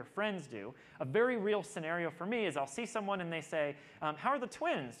just what your friends do. A very real scenario for me is I'll see someone and they say, how are the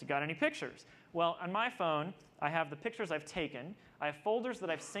twins? You got any pictures? Well, on my phone, I have the pictures I've taken. I have folders that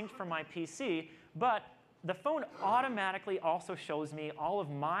I've synced from my PC, but the phone automatically also shows me all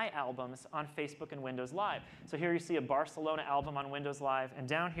of my albums on Facebook and Windows Live. So here you see a Barcelona album on Windows Live, and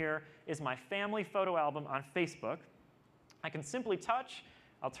down here is my family photo album on Facebook. I can simply touch,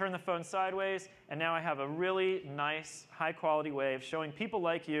 I'll turn the phone sideways, and now I have a really nice, high-quality way of showing people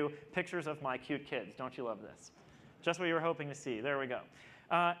like you pictures of my cute kids. Don't you love this? Just what you were hoping to see. There we go.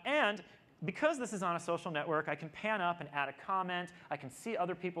 And because this is on a social network, I can pan up and add a comment. I can see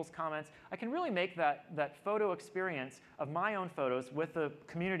other people's comments. I can really make that photo experience of my own photos with the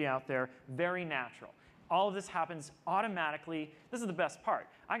community out there very natural. All of this happens automatically. This is the best part.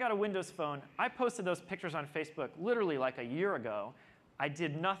 I got a Windows phone. I posted those pictures on Facebook literally like a year ago. I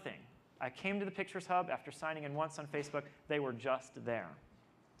did nothing. I came to the Pictures Hub after signing in once on Facebook. They were just there.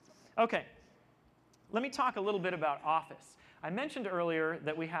 OK, let me talk a little bit about Office. I mentioned earlier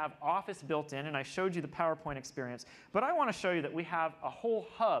that we have Office built in, and I showed you the PowerPoint experience. But I want to show you that we have a whole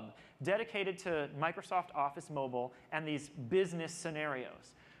hub dedicated to Microsoft Office Mobile and these business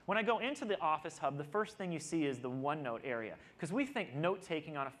scenarios. When I go into the Office Hub, the first thing you see is the OneNote area, because we think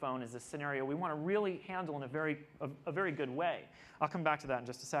note-taking on a phone is a scenario we want to really handle in a very good way. I'll come back to that in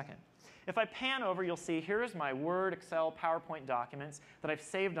just a second. If I pan over, you'll see here's my Word, Excel, PowerPoint documents that I've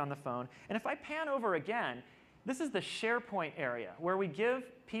saved on the phone. And if I pan over again, this is the SharePoint area, where we give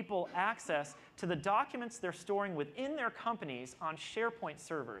people access to the documents they're storing within their companies on SharePoint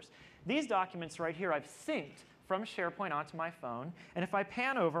servers. These documents right here I've synced from SharePoint onto my phone. And if I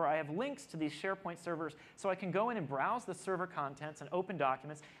pan over, I have links to these SharePoint servers, so I can go in and browse the server contents and open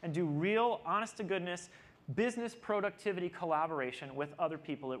documents and do real, honest-to-goodness business productivity collaboration with other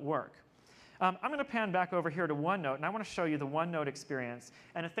people at work. I'm going to pan back over here to OneNote, and I want to show you the OneNote experience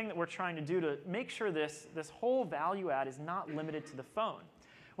and a thing that we're trying to do to make sure this whole value add is not limited to the phone.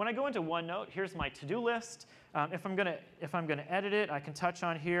 When I go into OneNote, here's my to-do list. If I'm going to edit it, I can touch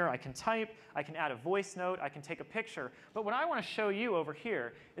on here. I can type. I can add a voice note. I can take a picture. But what I want to show you over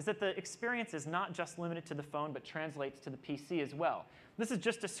here is that the experience is not just limited to the phone, but translates to the PC as well. This is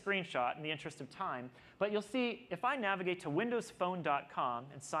just a screenshot in the interest of time. But you'll see if I navigate to windowsphone.com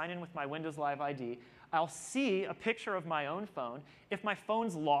and sign in with my Windows Live ID, I'll see a picture of my own phone. If my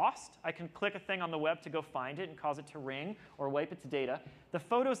phone's lost, I can click a thing on the web to go find it and cause it to ring or wipe its data. The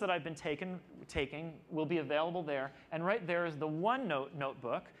photos that I've been taking will be available there. And right there is the OneNote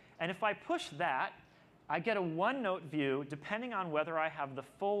notebook. And if I push that, I get a OneNote view depending on whether I have the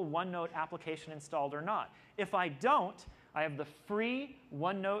full OneNote application installed or not. If I don't, I have the free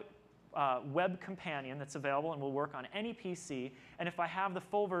OneNote web companion that's available and will work on any PC. And if I have the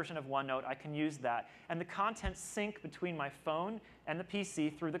full version of OneNote, I can use that. And the contents sync between my phone and the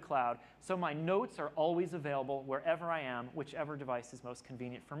PC through the cloud, so my notes are always available wherever I am, whichever device is most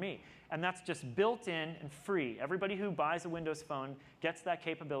convenient for me. And that's just built in and free. Everybody who buys a Windows phone gets that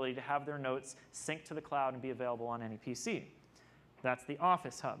capability to have their notes sync to the cloud and be available on any PC. That's the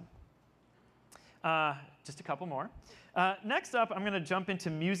Office Hub. Just a couple more. Next up, I'm going to jump into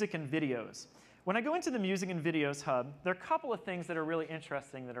music and videos. When I go into the Music and Videos Hub, there are a couple of things that are really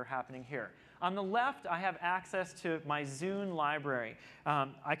interesting that are happening here. On the left, I have access to my Zune library.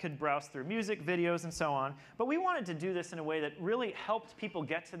 I could browse through music, videos, and so on. But we wanted to do this in a way that really helped people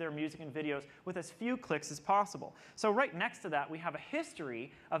get to their music and videos with as few clicks as possible. So right next to that, we have a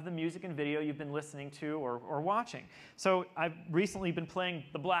history of the music and video you've been listening to or watching. So I've recently been playing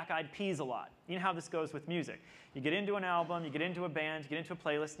the Black Eyed Peas a lot. You know how this goes with music. You get into an album, you get into a band, you get into a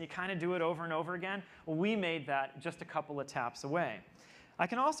playlist, and you kind of do it over and over again. Well, we made that just a couple of taps away. I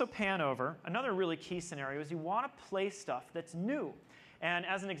can also pan over. Another really key scenario is you want to play stuff that's new. And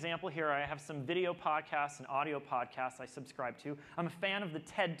as an example here, I have some video podcasts and audio podcasts I subscribe to. I'm a fan of the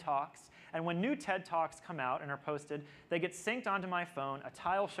TED Talks. And when new TED Talks come out and are posted, they get synced onto my phone. A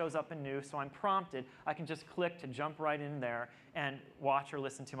tile shows up in new, so I'm prompted. I can just click to jump right in there and watch or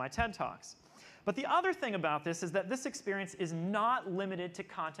listen to my TED Talks. But the other thing about this is that this experience is not limited to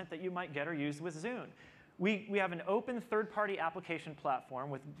content that you might get or use with Zune. We have an open third-party application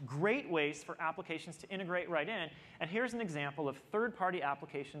platform with great ways for applications to integrate right in. And here's an example of third-party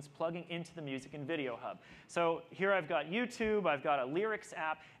applications plugging into the Music and Video Hub. So here I've got YouTube, I've got a lyrics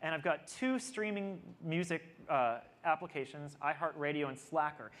app, and I've got 2 streaming music applications, iHeartRadio and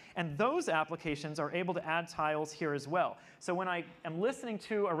Slacker. And those applications are able to add tiles here as well. So when I am listening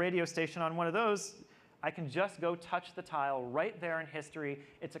to a radio station on one of those, I can just go touch the tile right there in history.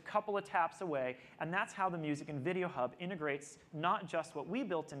 It's a couple of taps away. And that's how the Music and Video Hub integrates not just what we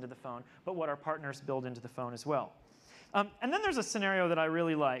built into the phone, but what our partners build into the phone as well. And then there's a scenario that I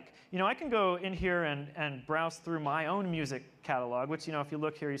really like. I can go in here and browse through my own music catalog, which, if you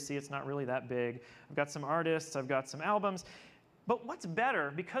look here, you see it's not really that big. I've got some artists. I've got some albums. But what's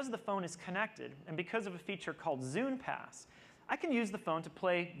better, because the phone is connected, and because of a feature called Zune Pass, I can use the phone to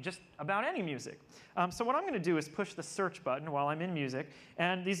play just about any music. So what I'm going to do is push the search button while I'm in music.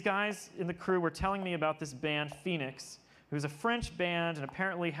 And these guys in the crew were telling me about this band, Phoenix, who's a French band and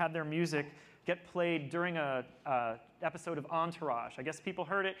apparently had their music get played during a episode of Entourage. I guess people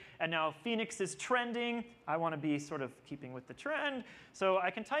heard it, and now Phoenix is trending. I want to be sort of keeping with the trend. So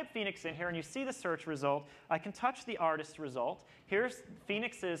I can type Phoenix in here, and you see the search result. I can touch the artist result. Here's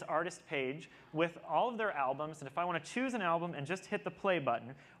Phoenix's artist page with all of their albums. And if I want to choose an album and just hit the play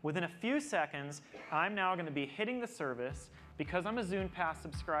button, within a few seconds, I'm now going to be hitting the service. Because I'm a Zune Pass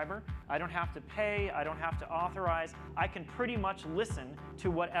subscriber, I don't have to pay, I don't have to authorize. I can pretty much listen to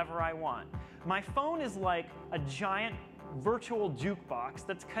whatever I want. My phone is like a giant virtual jukebox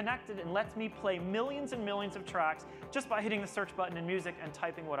that's connected and lets me play millions and millions of tracks just by hitting the search button in music and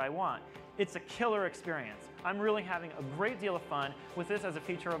typing what I want. It's a killer experience. I'm really having a great deal of fun with this as a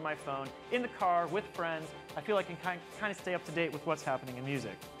feature of my phone, in the car, with friends. I feel I can kind of stay up to date with what's happening in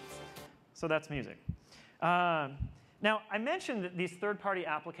music. So that's music. Now, I mentioned that these third-party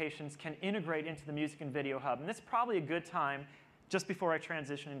applications can integrate into the Music and Video Hub, and this is probably a good time, just before I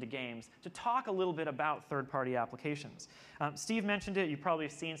transition into games, to talk a little bit about third-party applications. Steve mentioned it. You've probably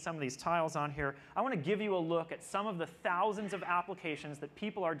seen some of these tiles on here. I want to give you a look at some of the thousands of applications that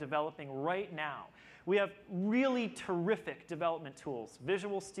people are developing right now. We have really terrific development tools: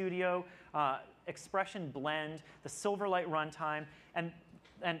 Visual Studio, Expression Blend, the Silverlight Runtime, and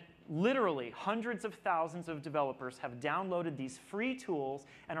literally hundreds of thousands of developers have downloaded these free tools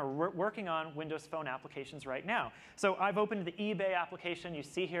and are working on Windows Phone applications right now. So I've opened the eBay application. You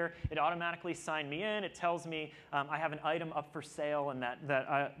see here, it automatically signed me in. It tells me I have an item up for sale and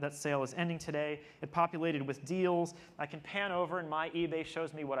that sale is ending today. It populated with deals. I can pan over, and my eBay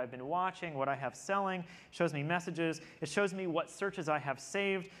shows me what I've been watching, what I have selling, shows me messages. It shows me what searches I have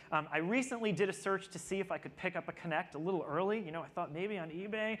saved. I recently did a search to see if I could pick up a Kinect a little early. I thought maybe on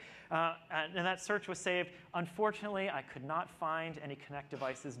eBay. And that search was saved. Unfortunately, I could not find any Kinect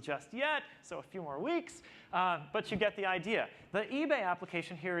devices just yet, so a few more weeks. But you get the idea. The eBay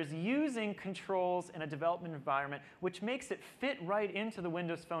application here is using controls in a development environment, which makes it fit right into the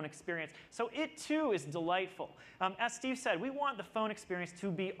Windows Phone experience. So it, too, is delightful. As Steve said, we want the phone experience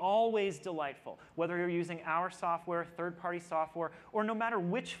to be always delightful, whether you're using our software, third-party software, or no matter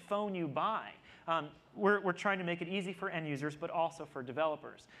which phone you buy. We're trying to make it easy for end users, but also for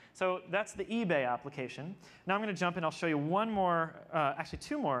developers. So that's the eBay application. Now I'm going to jump in. I'll show you one more, actually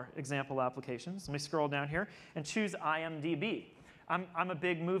 2 more example applications. Let me scroll down here and choose IMDb. I'm a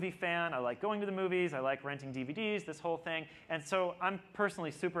big movie fan. I like going to the movies. I like renting DVDs, this whole thing. And so I'm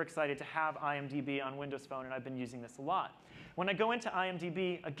personally super excited to have IMDb on Windows Phone, and I've been using this a lot. When I go into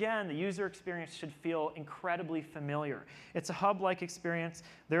IMDb, again, the user experience should feel incredibly familiar. It's a hub-like experience.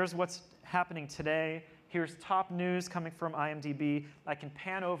 There's what's happening today. Here's top news coming from IMDb. I can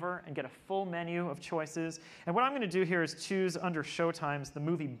pan over and get a full menu of choices. And what I'm going to do here is choose under Showtime's the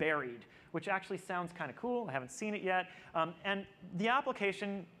movie Buried, which actually sounds kind of cool. I haven't seen it yet. And the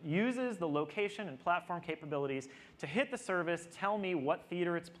application uses the location and platform capabilities to hit the service, tell me what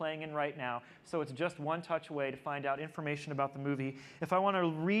theater it's playing in right now. So it's just one touch away to find out information about the movie. If I want to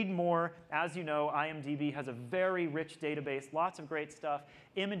read more, as you know, IMDb has a very rich database, lots of great stuff,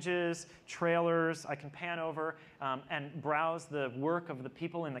 images, trailers. I can pan over and browse the work of the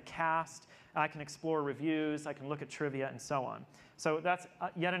people in the cast. I can explore reviews. I can look at trivia and so on. So that's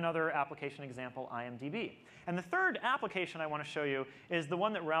yet another application example, IMDb. And the third application I want to show you is the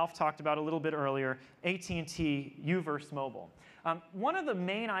one that Ralph talked about a little bit earlier, AT&T UVerse Mobile. One of the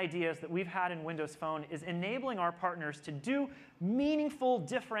main ideas that we've had in Windows Phone is enabling our partners to do meaningful,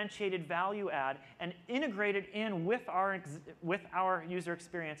 differentiated value add and integrate it in with our user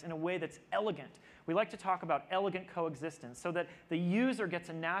experience in a way that's elegant. We like to talk about elegant coexistence so that the user gets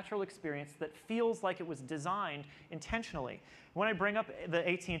a natural experience that feels like it was designed intentionally. When I bring up the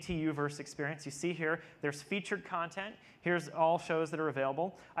AT&T Uverse experience, you see here, there's featured content. Here's all shows that are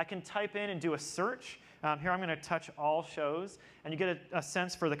available. I can type in and do a search. Here I'm going to touch all shows, and you get a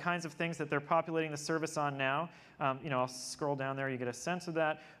sense for the kinds of things that they're populating the service on now. I'll scroll down there. You get a sense of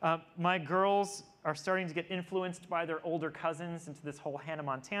that. My girls are starting to get influenced by their older cousins into this whole Hannah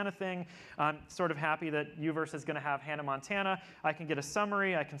Montana thing. I'm sort of happy that Uverse is going to have Hannah Montana. I can get a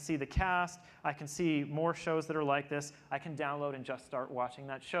summary. I can see the cast. I can see more shows that are like this. I can download and just start watching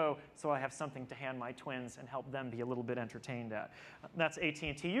that show so I have something to hand my twins and help them be a little bit entertained at. That's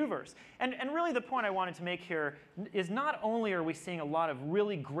AT&T Uverse. And really the point I wanted to make here is not only are we seeing a lot of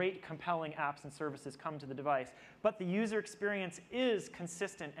really great, compelling apps and services come to the device, but the user experience is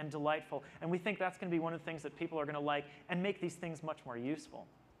consistent and delightful. And we think that's going to be one of the things that people are going to like and make these things much more useful.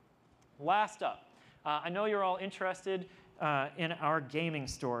 Last up, I know you're all interested in our gaming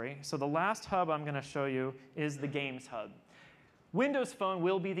story. So the last hub I'm going to show you is the Games Hub. Windows Phone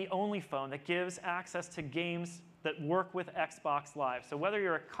will be the only phone that gives access to games that work with Xbox Live. So whether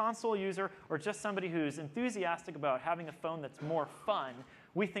you're a console user or just somebody who's enthusiastic about having a phone that's more fun,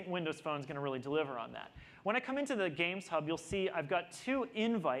 we think Windows Phone is going to really deliver on that. When I come into the Games Hub, you'll see I've got 2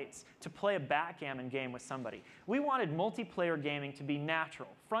 invites to play a backgammon game with somebody. We wanted multiplayer gaming to be natural,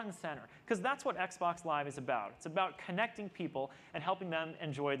 front and center, because that's what Xbox Live is about. It's about connecting people and helping them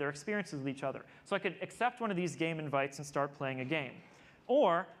enjoy their experiences with each other. So I could accept one of these game invites and start playing a game.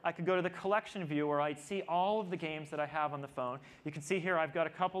 Or I could go to the collection view where I'd see all of the games that I have on the phone. You can see here I've got a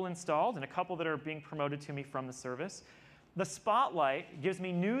couple installed and a couple that are being promoted to me from the service. The Spotlight gives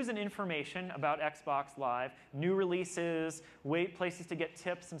me news and information about Xbox Live, new releases, places to get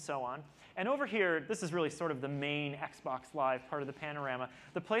tips, and so on. And over here, this is really sort of the main Xbox Live part of the panorama,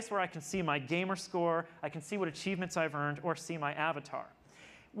 the place where I can see my gamer score, I can see what achievements I've earned, or see my avatar.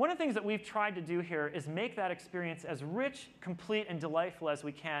 One of the things that we've tried to do here is make that experience as rich, complete, and delightful as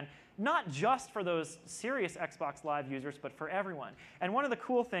we can, not just for those serious Xbox Live users, but for everyone. And one of the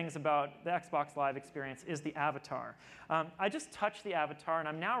cool things about the Xbox Live experience is the avatar. I just touched the avatar, and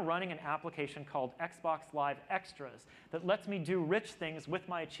I'm now running an application called Xbox Live Extras that lets me do rich things with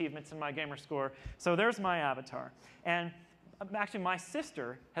my achievements and my gamer score. So there's my avatar. And actually, my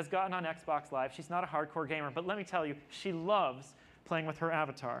sister has gotten on Xbox Live. She's not a hardcore gamer, but let me tell you, she loves playing with her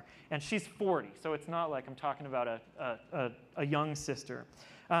avatar. And she's 40, so it's not like I'm talking about a young sister.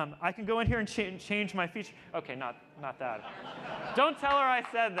 I can go in here and change my feature. OK, not that. Don't tell her I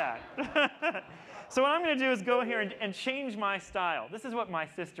said that. So what I'm going to do is go here and change my style. This is what my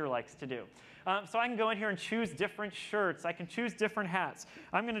sister likes to do. So I can go in here and choose different shirts. I can choose different hats.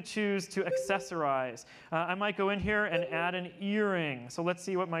 I'm going to choose to accessorize. I might go in here and add an earring. So let's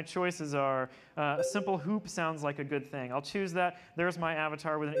see what my choices are. A simple hoop sounds like a good thing. I'll choose that. There's my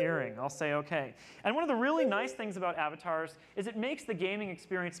avatar with an earring. I'll say OK. And one of the really nice things about avatars is it makes the gaming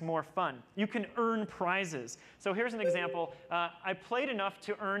experience more fun. You can earn prizes. So here's an example. I played enough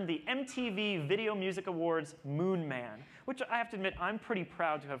to earn the MTV Video Music Awards Moon Man, which I have to admit I'm pretty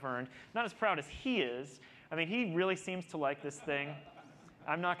proud to have earned. Not as proud as he is. I mean, he really seems to like this thing.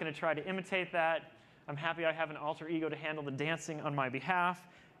 I'm not going to try to imitate that. I'm happy I have an alter ego to handle the dancing on my behalf.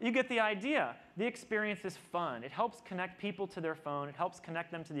 You get the idea. The experience is fun. It helps connect people to their phone. It helps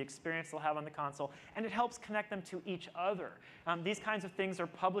connect them to the experience they'll have on the console. And it helps connect them to each other. These kinds of things are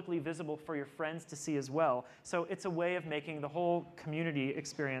publicly visible for your friends to see as well. So it's a way of making the whole community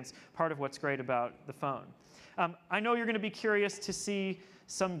experience part of what's great about the phone. I know you're going to be curious to see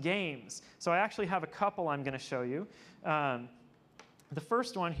some games. So I actually have a couple I'm going to show you. The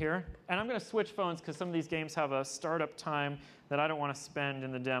first one here, and I'm going to switch phones because some of these games have a startup time that I don't want to spend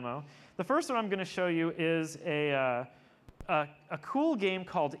in the demo. The first one I'm going to show you is a cool game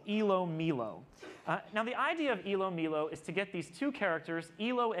called Elo Milo. Now the idea of Elo Milo is to get these 2 characters,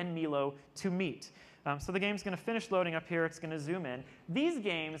 Elo and Milo, to meet. So the game's going to finish loading up here. It's going to zoom in. These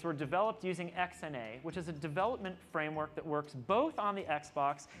games were developed using XNA, which is a development framework that works both on the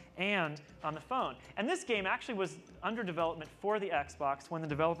Xbox and on the phone. And this game actually was under development for the Xbox when the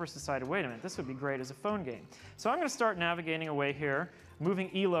developers decided, wait a minute, this would be great as a phone game. So I'm going to start navigating away here, moving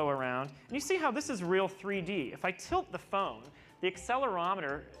Elo around. And you see how this is real 3D. If I tilt the phone, the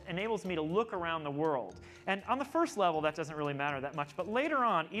accelerometer enables me to look around the world. And on the first level, that doesn't really matter that much. But later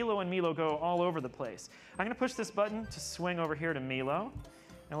on, Elo and Milo go all over the place. I'm going to push this button to swing over here to Milo.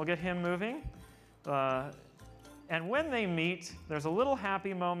 And we'll get him moving. And when they meet, there's a little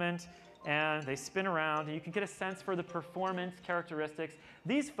happy moment, and they spin around, and you can get a sense for the performance characteristics.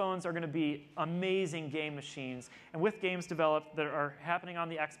 These phones are going to be amazing game machines, and with games developed that are happening on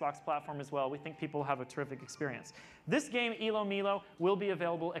the Xbox platform as well, we think people will have a terrific experience. This game, Elo Milo, will be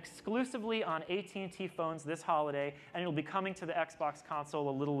available exclusively on AT&T phones this holiday, and it'll be coming to the Xbox console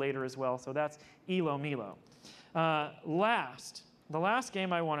a little later as well, so that's Elo Milo. The last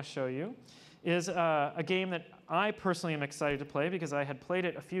game I want to show you is a game that I personally am excited to play because I had played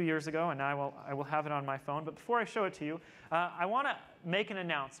it a few years ago, and now I will have it on my phone. But before I show it to you, I want to make an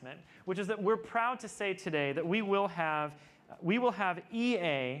announcement, which is that we're proud to say today that we will have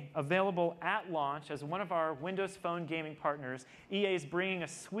EA available at launch as one of our Windows Phone gaming partners. EA is bringing a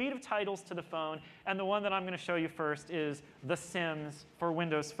suite of titles to the phone, and the one that I'm going to show you first is The Sims for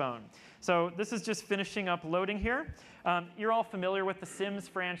Windows Phone. So this is just finishing up loading here. You're all familiar with the Sims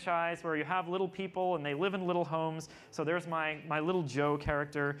franchise, where you have little people and they live in little homes. So there's my little Joe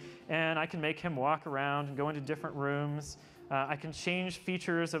character, and I can make him walk around and go into different rooms. I can change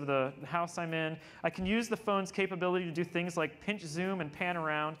features of the house I'm in. I can use the phone's capability to do things like pinch zoom and pan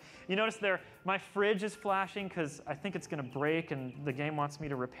around. You notice there, my fridge is flashing because I think it's going to break and the game wants me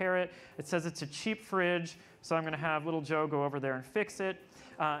to repair it. It says it's a cheap fridge, so I'm going to have little Joe go over there and fix it.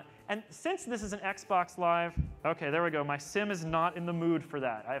 And since this is an Xbox Live, okay, there we go. My Sim is not in the mood for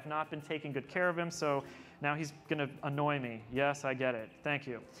that. I have not been taking good care of him, so now he's going to annoy me. Yes, I get it. Thank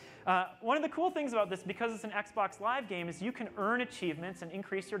you. One of the cool things about this, because it's an Xbox Live game, is you can earn achievements and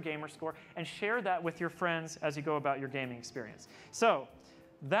increase your gamer score and share that with your friends as you go about your gaming experience. So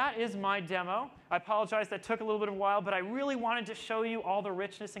that is my demo. I apologize that took a little bit of a while, but I really wanted to show you all the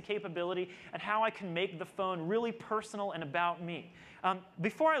richness and capability and how I can make the phone really personal and about me.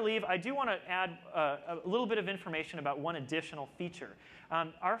 Before I leave, I do want to add a little bit of information about one additional feature.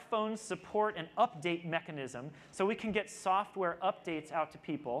 Our phones support an update mechanism, so we can get software updates out to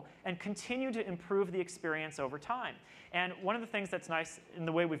people and continue to improve the experience over time. And one of the things that's nice in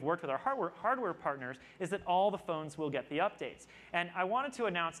the way we've worked with our hardware partners is that all the phones will get the updates. And I wanted to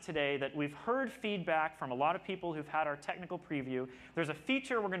announce today that we've heard feedback from a lot of people who've had our technical preview. There's a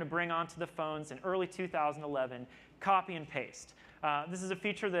feature we're going to bring onto the phones in early 2011, copy and paste. This is a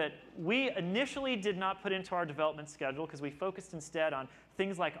feature that we initially did not put into our development schedule because we focused instead on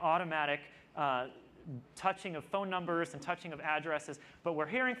things like automatic touching of phone numbers and touching of addresses. But we're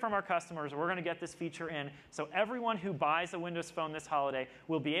hearing from our customers, we're going to get this feature in. So everyone who buys a Windows Phone this holiday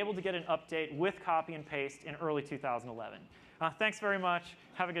will be able to get an update with copy and paste in early 2011. Thanks very much.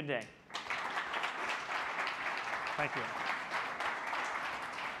 Have a good day. Thank you.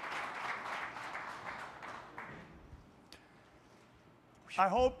 I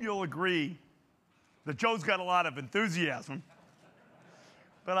hope you'll agree that Joe's got a lot of enthusiasm,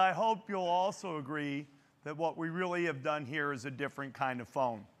 but I hope you'll also agree that what we really have done here is a different kind of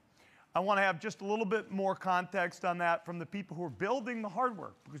phone. I want to have just a little bit more context on that from the people who are building the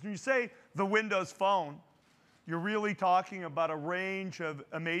hardware, because when you say the Windows Phone, you're really talking about a range of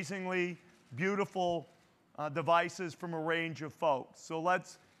amazingly beautiful devices from a range of folks. So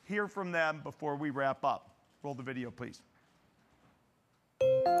let's hear from them before we wrap up. Roll the video, please.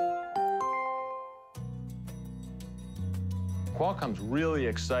 Qualcomm's really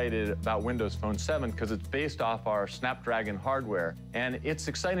excited about Windows Phone 7 because it's based off our Snapdragon hardware. And it's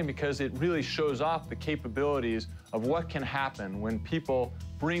exciting because it really shows off the capabilities of what can happen when people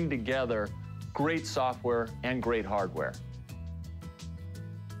bring together great software and great hardware.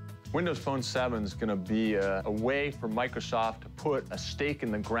 Windows Phone 7 is going to be a way for Microsoft to put a stake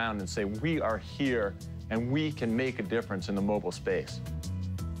in the ground and say, we are here and we can make a difference in the mobile space.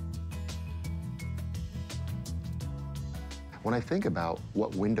 When I think about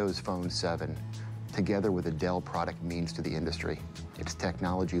what Windows Phone 7, together with a Dell product, means to the industry, it's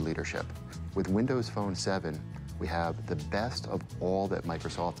technology leadership. With Windows Phone 7, we have the best of all that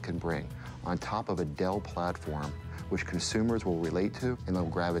Microsoft can bring on top of a Dell platform which consumers will relate to and they'll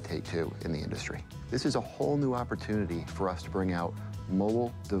gravitate to in the industry. This is a whole new opportunity for us to bring out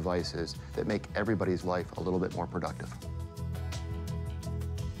mobile devices that make everybody's life a little bit more productive.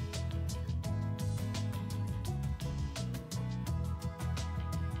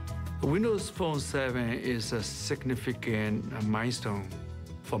 Windows Phone 7 is a significant milestone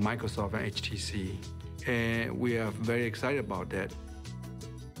for Microsoft and HTC, and we are very excited about that.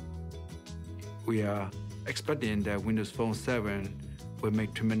 We are expecting that Windows Phone 7 will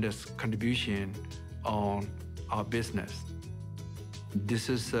make tremendous contribution on our business. This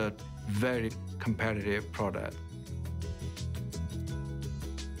is a very competitive product.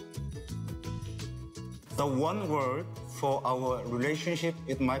 The one word for our relationship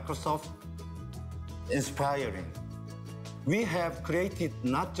with Microsoft: inspiring. We have created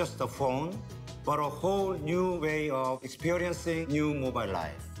not just a phone, but a whole new way of experiencing new mobile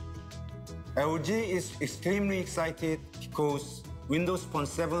life. LG is extremely excited because Windows Phone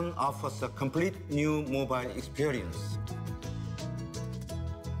 7 offers a complete new mobile experience.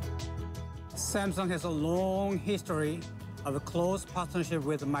 Samsung has a long history of a close partnership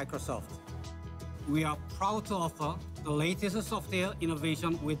with Microsoft. We are proud to offer the latest software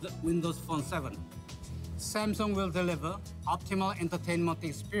innovation with Windows Phone 7. Samsung will deliver optimal entertainment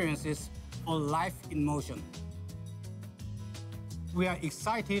experiences for life in motion. We are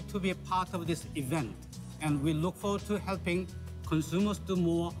excited to be a part of this event, and we look forward to helping consumers do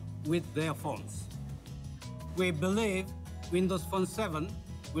more with their phones. We believe Windows Phone 7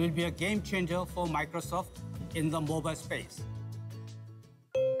 will be a game changer for Microsoft in the mobile space.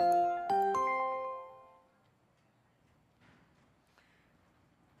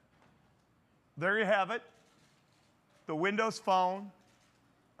 There you have it. The Windows Phone,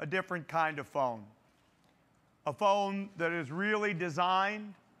 a different kind of phone. A phone that is really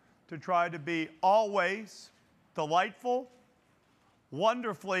designed to try to be always delightful,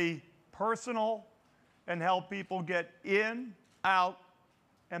 wonderfully personal, and help people get in, out,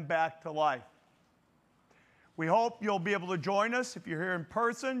 and back to life. We hope you'll be able to join us. If you're here in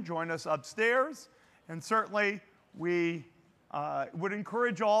person, join us upstairs. And certainly, we would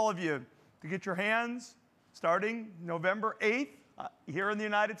encourage all of you to get your hands, starting November 8th, here in the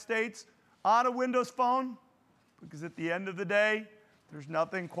United States, on a Windows Phone, because at the end of the day, there's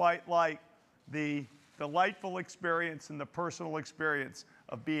nothing quite like the delightful experience and the personal experience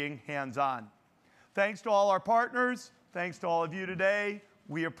of being hands-on. Thanks to all our partners. Thanks to all of you today.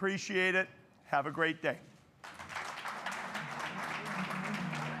 We appreciate it. Have a great day.